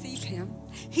to receive him.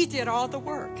 He did all the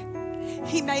work.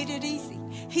 He made it easy.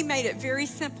 He made it very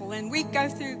simple. And we go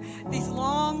through these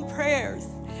long prayers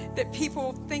that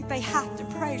people think they have to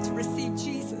pray to receive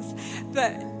Jesus.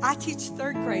 But I teach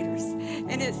third graders,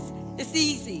 and it's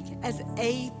easy as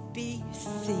A, B,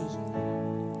 C.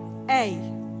 A,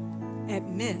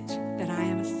 admit that I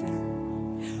am a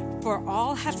sinner. For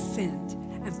all have sinned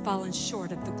and fallen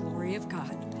short of the glory of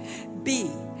God. B,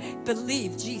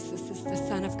 believe Jesus is the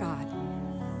Son of God.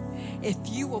 If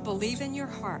you will believe in your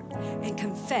heart and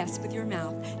confess with your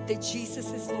mouth that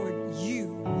Jesus is Lord, you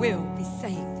will be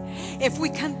saved. If we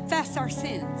confess our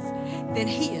sins, then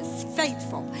he is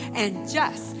faithful and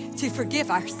just to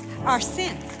forgive our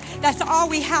sins. That's all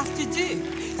we have to do.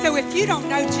 So if you don't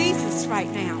know Jesus right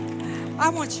now, I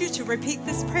want you to repeat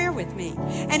this prayer with me.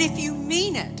 And if you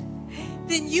mean it,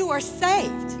 then you are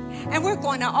saved. And we're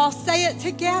going to all say it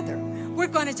together. We're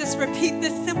going to just repeat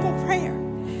this simple prayer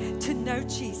to know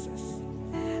Jesus.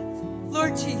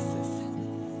 Lord Jesus,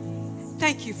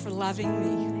 thank you for loving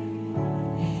me.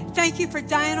 Thank you for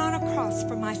dying on a cross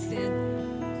for my sin.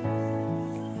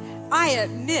 I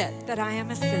admit that I am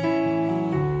a sinner.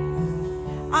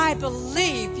 I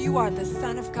believe you are the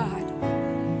Son of God.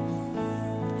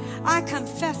 I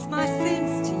confess my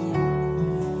sins to you.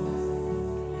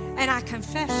 And I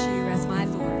confess you as my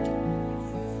Lord.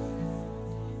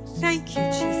 Thank you,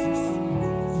 Jesus,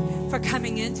 for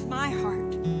coming into my heart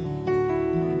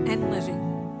and living.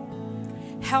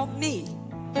 Help me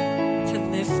to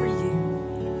live for you.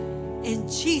 In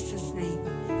Jesus' name,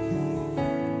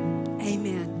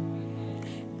 amen.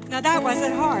 Now that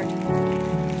wasn't hard.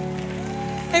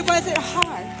 It wasn't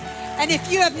hard. And if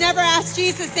you have never asked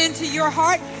Jesus into your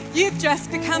heart, you've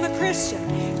just become a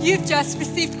Christian. You've just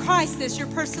received Christ as your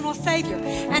personal Savior.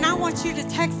 And I want you to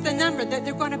text the number that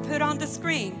they're going to put on the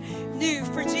screen, New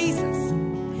for Jesus.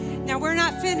 Now we're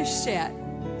not finished yet.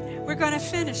 We're going to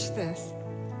finish this.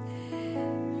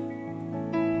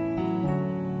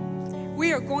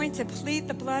 We are going to plead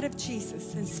the blood of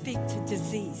Jesus and speak to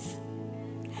disease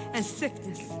and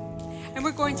sickness. And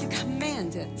we're going to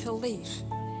command it to leave.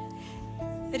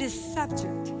 It is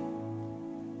subject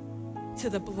to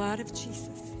the blood of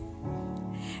Jesus.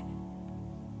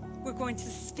 We're going to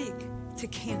speak to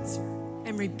cancer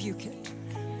and rebuke it.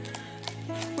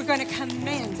 We're going to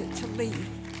command it to leave.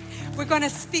 We're going to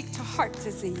speak to heart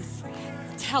disease,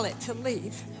 tell it to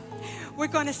leave. We're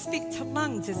going to speak to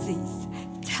lung disease,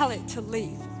 tell it to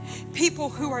leave. People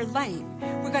who are lame,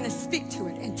 we're going to speak to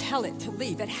it and tell it to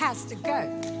leave. It has to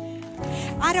go.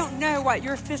 I don't know what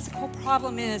your physical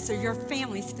problem is or your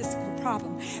family's physical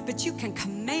problem, but you can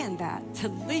command that to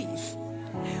leave.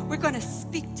 We're going to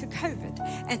speak to COVID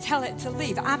and tell it to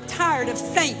leave. I'm tired of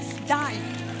saints dying.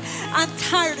 I'm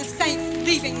tired of saints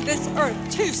leaving this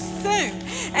earth too soon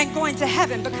and going to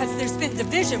heaven because there's been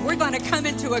division. We're going to come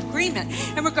into agreement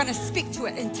and we're going to speak to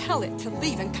it and tell it to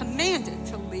leave and command it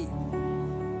to leave.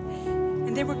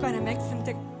 And then we're going to make some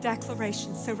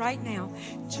declarations. So right now,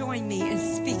 join me in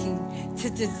speaking to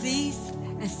disease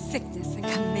and sickness and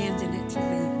commanding it to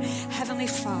leave. Heavenly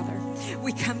Father,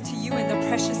 we come to you in the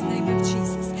precious name of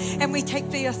Jesus, and we take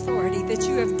the authority that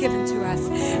you have given to us.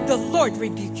 The Lord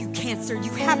rebuke you, cancer.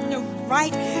 You have no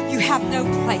right. You have no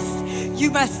place.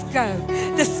 You must go.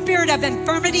 The spirit of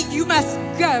infirmity, you must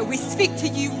go. We speak to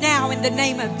you now in the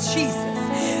name of Jesus.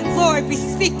 Lord, we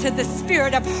speak to the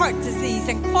spirit of heart disease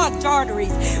and clogged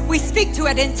arteries. We speak to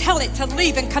it and tell it to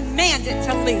leave and command it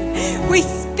to leave. We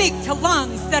speak to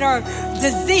lungs that are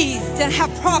diseased and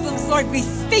have problems, Lord. We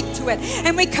speak to it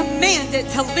and we command it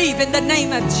to leave in the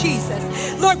name of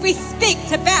Jesus. Lord, we speak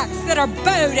to backs that are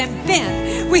bowed and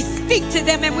bent. We speak to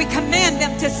them and we command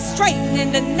them to straighten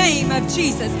in the name of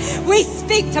Jesus. We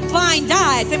speak to blind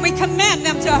eyes and we command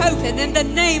them to open in the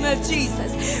name of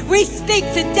Jesus. We speak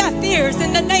to deaf ears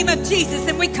in the name of Jesus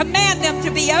and we command them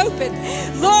to be open.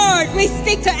 Lord, we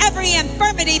speak to every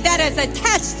infirmity that has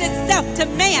attached itself to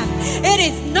man. It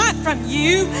is not from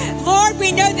you. Lord,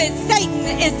 we know that Satan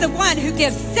is the one who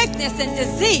gives sickness and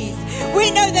disease.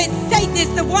 We know that Satan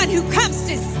is the one who comes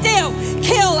to steal,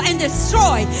 kill, and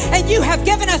destroy. And you have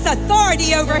given us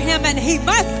authority over him, and he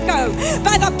must go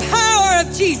by the power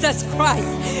of Jesus Christ.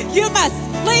 You must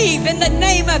leave in the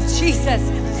name of Jesus.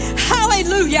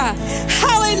 Hallelujah,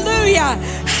 hallelujah,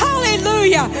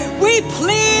 hallelujah. We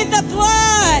plead the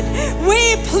blood.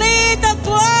 We plead the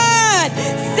blood.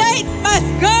 Satan must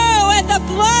go in the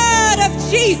blood of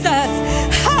Jesus.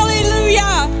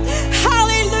 Hallelujah,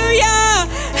 hallelujah,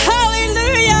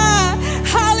 hallelujah,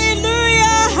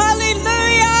 hallelujah,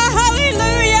 hallelujah,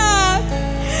 hallelujah,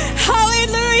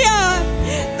 hallelujah.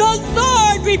 The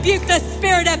Lord rebuke the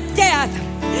spirit of death.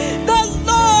 The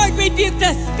Lord rebuke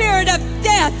the spirit of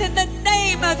death in the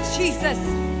name of Jesus.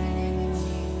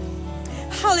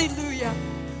 Hallelujah.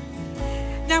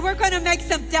 Now we're going to make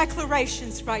some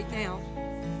declarations right now.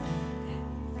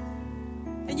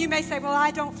 And you may say, well,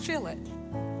 I don't feel it.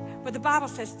 Well, the Bible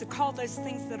says to call those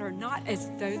things that are not as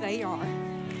though they are.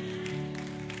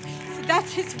 So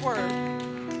that's his word.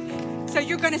 So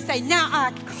you're going to say, now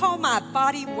I call my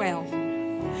body well.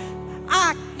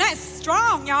 That's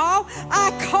strong, y'all.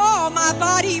 I call my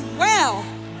body well.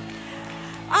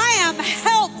 I am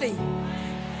healthy.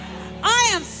 I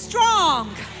am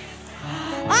strong.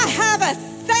 I have a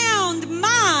sound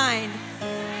mind.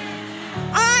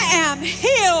 I am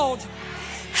healed.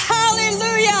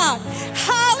 Hallelujah.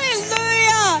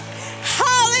 Hallelujah.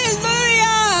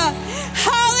 Hallelujah.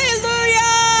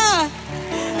 Hallelujah.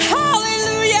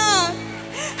 Hallelujah.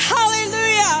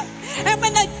 Hallelujah. And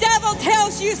when the devil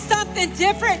tells you something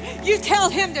different, you tell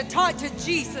him to talk to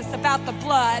Jesus about the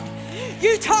blood.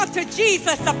 You talk to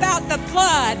Jesus about the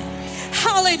blood.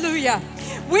 Hallelujah.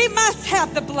 We must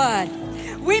have the blood.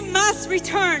 We must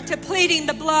return to pleading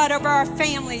the blood over our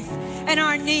families and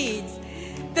our needs.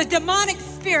 The demonic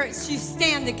spirits you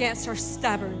stand against are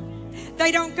stubborn.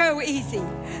 They don't go easy.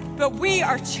 But we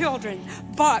are children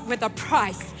bought with a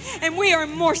price, and we are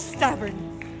more stubborn.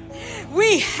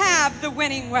 We have the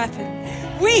winning weapon.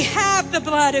 We have the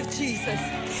blood of Jesus.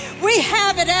 We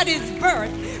have it at his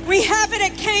birth. We have it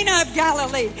at Cana of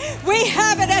Galilee. We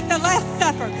have it at the Last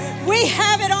Supper. We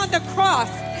have it on the cross.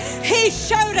 He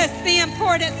showed us the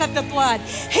importance of the blood.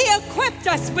 He equipped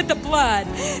us with the blood.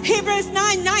 Hebrews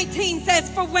 9:19 says,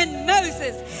 for when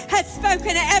Moses had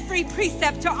spoken every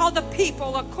precept to all the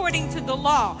people according to the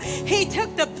law, he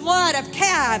took the blood of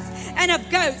calves and of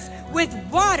goats with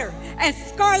water and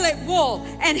scarlet wool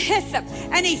and hyssop,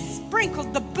 and he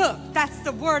sprinkled the book, that's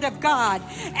the word of God,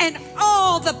 and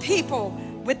all the people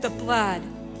with the blood.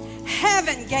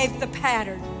 Heaven gave the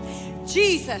pattern.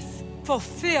 Jesus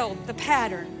fulfilled the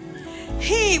pattern.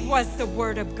 He was the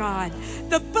word of God.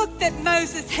 The book that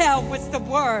Moses held was the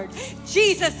word.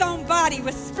 Jesus' own body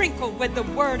was sprinkled with the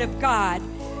word of God.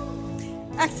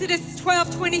 Exodus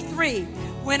 12:23,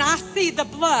 when I see the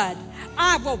blood,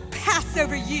 I will pass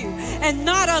over you and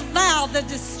not allow the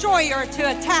destroyer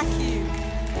to attack you.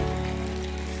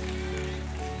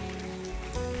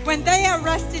 When they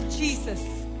arrested Jesus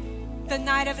the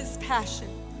night of his passion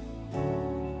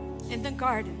in the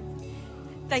garden,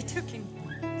 they took him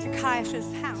to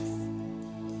Caiaphas' house.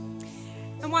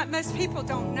 And what most people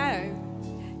don't know,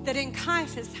 that in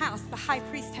Caiaphas' house, the high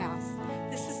priest's house,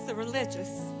 this is the religious,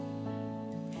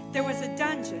 there was a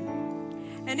dungeon.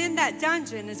 And in that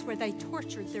dungeon is where they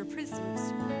tortured their prisoners.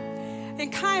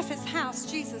 In Caiaphas' house,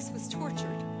 Jesus was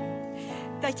tortured.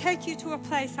 They take you to a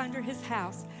place under his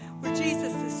house where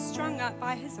Jesus is strung up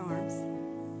by his arms.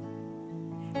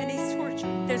 And he's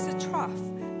tortured. There's a trough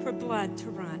for blood to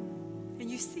run. And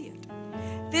you see it.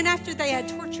 Then after they had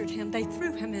tortured him, they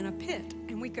threw him in a pit.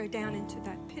 And we go down into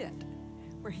that pit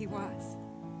where he was.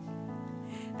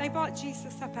 They brought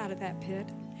Jesus up out of that pit.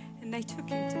 And they took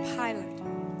him to Pilate.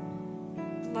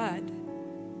 Blood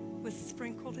was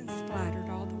sprinkled and splattered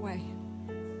all the way.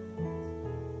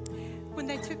 When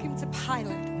they took him to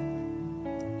Pilate,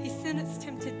 he sentenced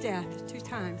him to death 2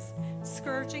 times.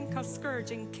 Scourging, because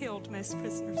scourging killed most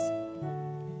prisoners.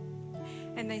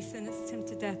 And they sentenced him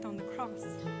to death on the cross.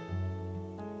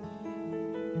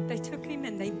 They took him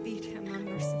and they beat him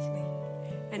unmercifully.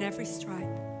 And every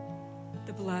stripe,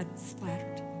 the blood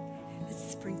splattered. It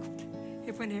sprinkled.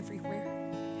 It went everywhere.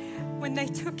 When they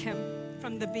took him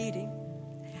from the beating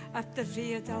up the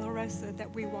Via Dolorosa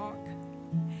that we walk,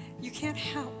 you can't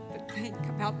help but think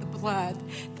about the blood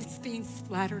that's being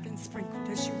splattered and sprinkled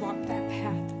as you walk that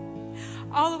path.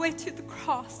 All the way to the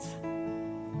cross,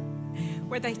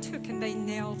 where they took and they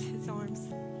nailed his arms,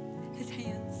 his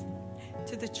hands,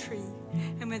 to the tree.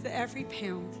 And with every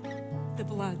pound, the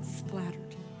blood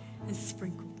splattered and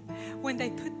sprinkled. When they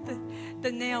put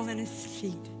the nail in his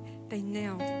feet, they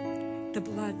nailed, the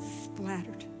blood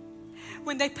splattered.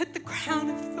 When they put the crown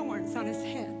of thorns on his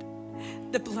head,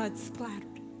 the blood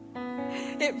splattered.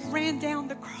 It ran down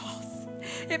the cross.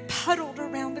 It puddled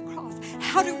around the cross.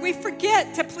 How do we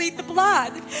forget to plead the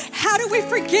blood? How do we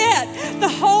forget? The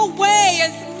whole way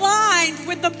is lined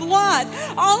with the blood,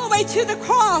 all the way to the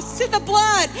cross, to the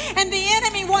blood. And the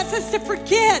enemy wants us to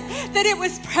forget that it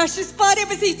was precious blood. It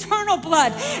was eternal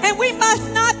blood. And we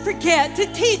must not forget to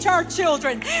teach our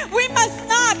children. We must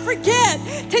not forget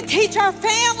to teach our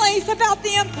families about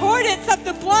the importance of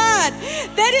the blood,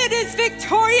 that it is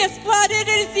victorious blood. It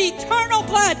is eternal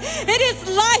blood. It is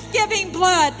life-giving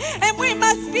blood. And we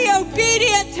must be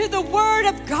obedient to the word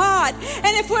of God.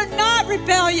 And if we're not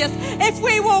rebellious, if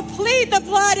we will plead the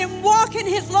blood and walk in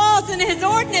his laws and his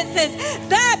ordinances,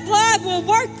 that blood will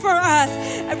work for us.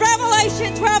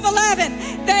 Revelation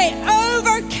 12:11, they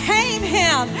overcame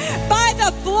him by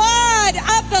the blood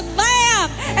of the Lamb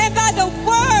and by the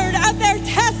word of their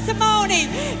testimony.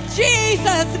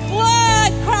 Jesus'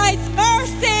 blood cries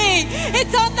mercy.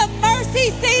 It's on the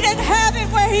mercy seat in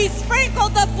heaven where he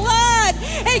sprinkled the blood.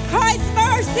 It cries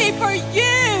mercy for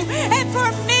you and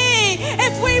for me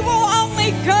if we will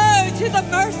only go to the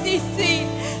mercy seat.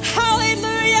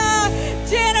 Hallelujah.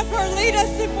 Jennifer, lead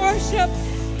us in worship.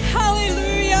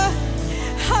 Hallelujah.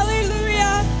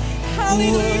 Hallelujah.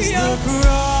 Hallelujah. Was the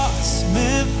cross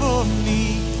meant for me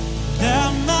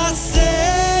that my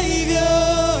Savior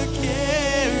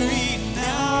carried?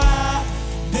 Now I've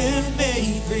been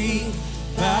made free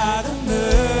by the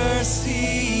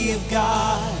mercy of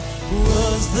God.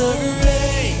 Was the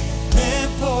grave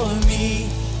meant for me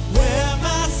where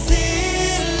my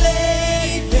sin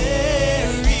lay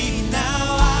buried?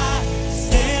 Now I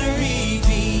stand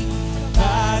redeemed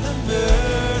by the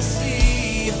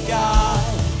mercy of God.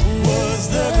 Was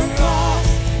the cross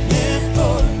meant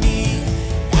for me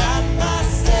that my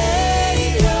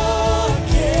Savior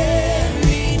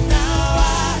carried? Now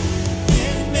I've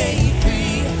been made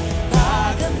free by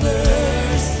the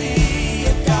mercy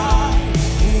of God.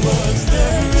 Was the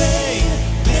grave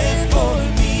meant for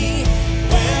me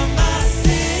where my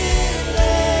sin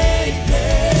lay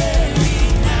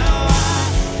buried? Now I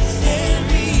stand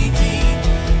redeemed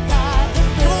by the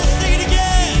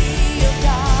mercy of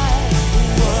God.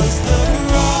 Was the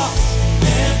cross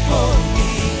meant for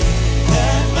me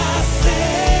that my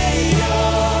Savior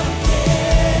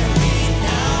carried?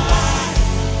 Now I've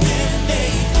been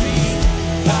made free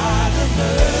by the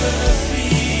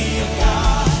mercy of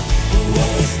God.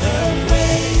 Was the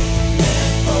grave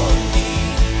meant for me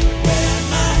where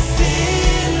my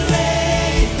sin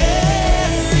lay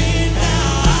buried? Now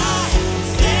I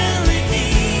stand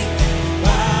redeemed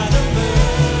by the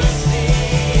mercy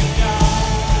of God.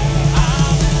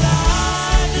 I'm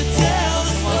alive to tell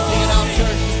the story. Sing it out,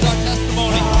 church. It's our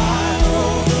testimony. I've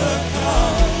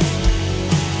overcome.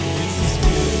 It's His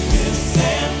goodness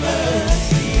and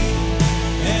mercy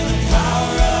and the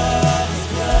power of His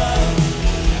blood.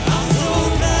 I'm so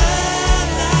glad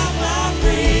that my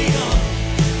freedom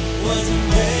wasn't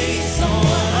based on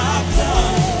what I've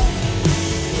done.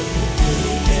 The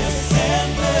goodness and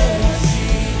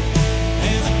mercy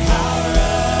and the power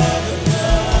of the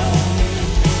blood.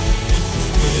 It's His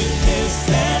goodness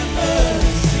and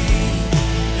mercy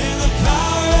and the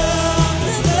power of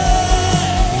the blood.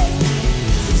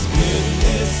 It's His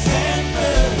goodness and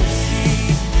mercy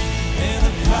and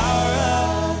the power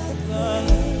of the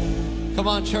blood. Come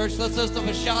on, church. Let's lift up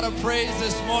a shout of praise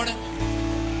this morning.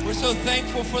 We're so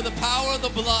thankful for the power of the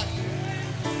blood.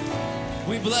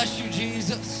 We bless you,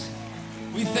 Jesus.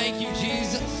 We thank you,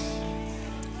 Jesus,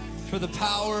 for the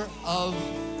power of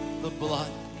the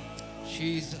blood.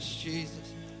 Jesus,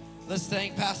 Jesus. Let's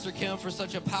thank Pastor Kim for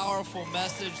such a powerful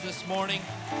message this morning.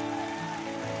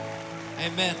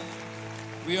 Amen.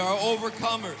 We are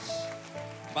overcomers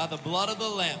by the blood of the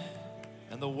Lamb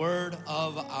and the word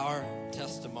of our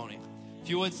testimony. If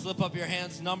you would slip up your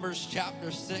hands, Numbers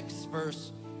chapter 6,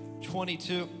 verse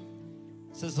 22.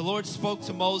 It says, the Lord spoke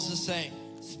to Moses, saying,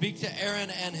 speak to Aaron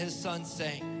and his sons,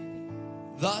 saying,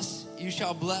 thus you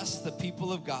shall bless the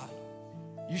people of God.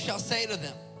 You shall say to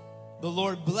them, The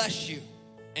Lord bless you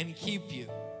and keep you.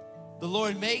 The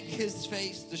Lord make his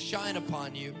face to shine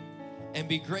upon you and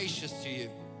be gracious to you.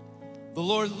 The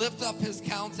Lord lift up his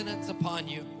countenance upon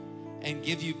you and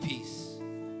give you peace.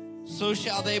 So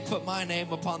shall they put my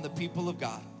name upon the people of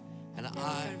God, and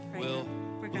I will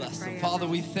bless them. Father,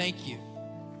 we thank you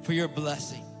for your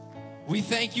blessing. We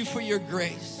thank you for your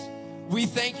grace. We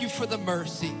thank you for the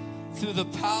mercy through the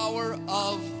power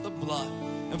of the blood.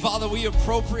 And Father, we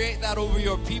appropriate that over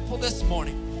your people this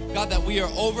morning. God, that we are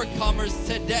overcomers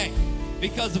today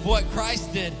because of what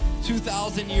Christ did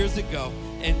 2,000 years ago.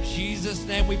 In Jesus'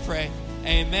 name we pray.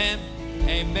 Amen,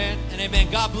 amen, and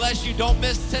amen. God bless you. Don't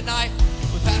miss tonight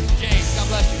with Pastor James. God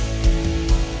bless you.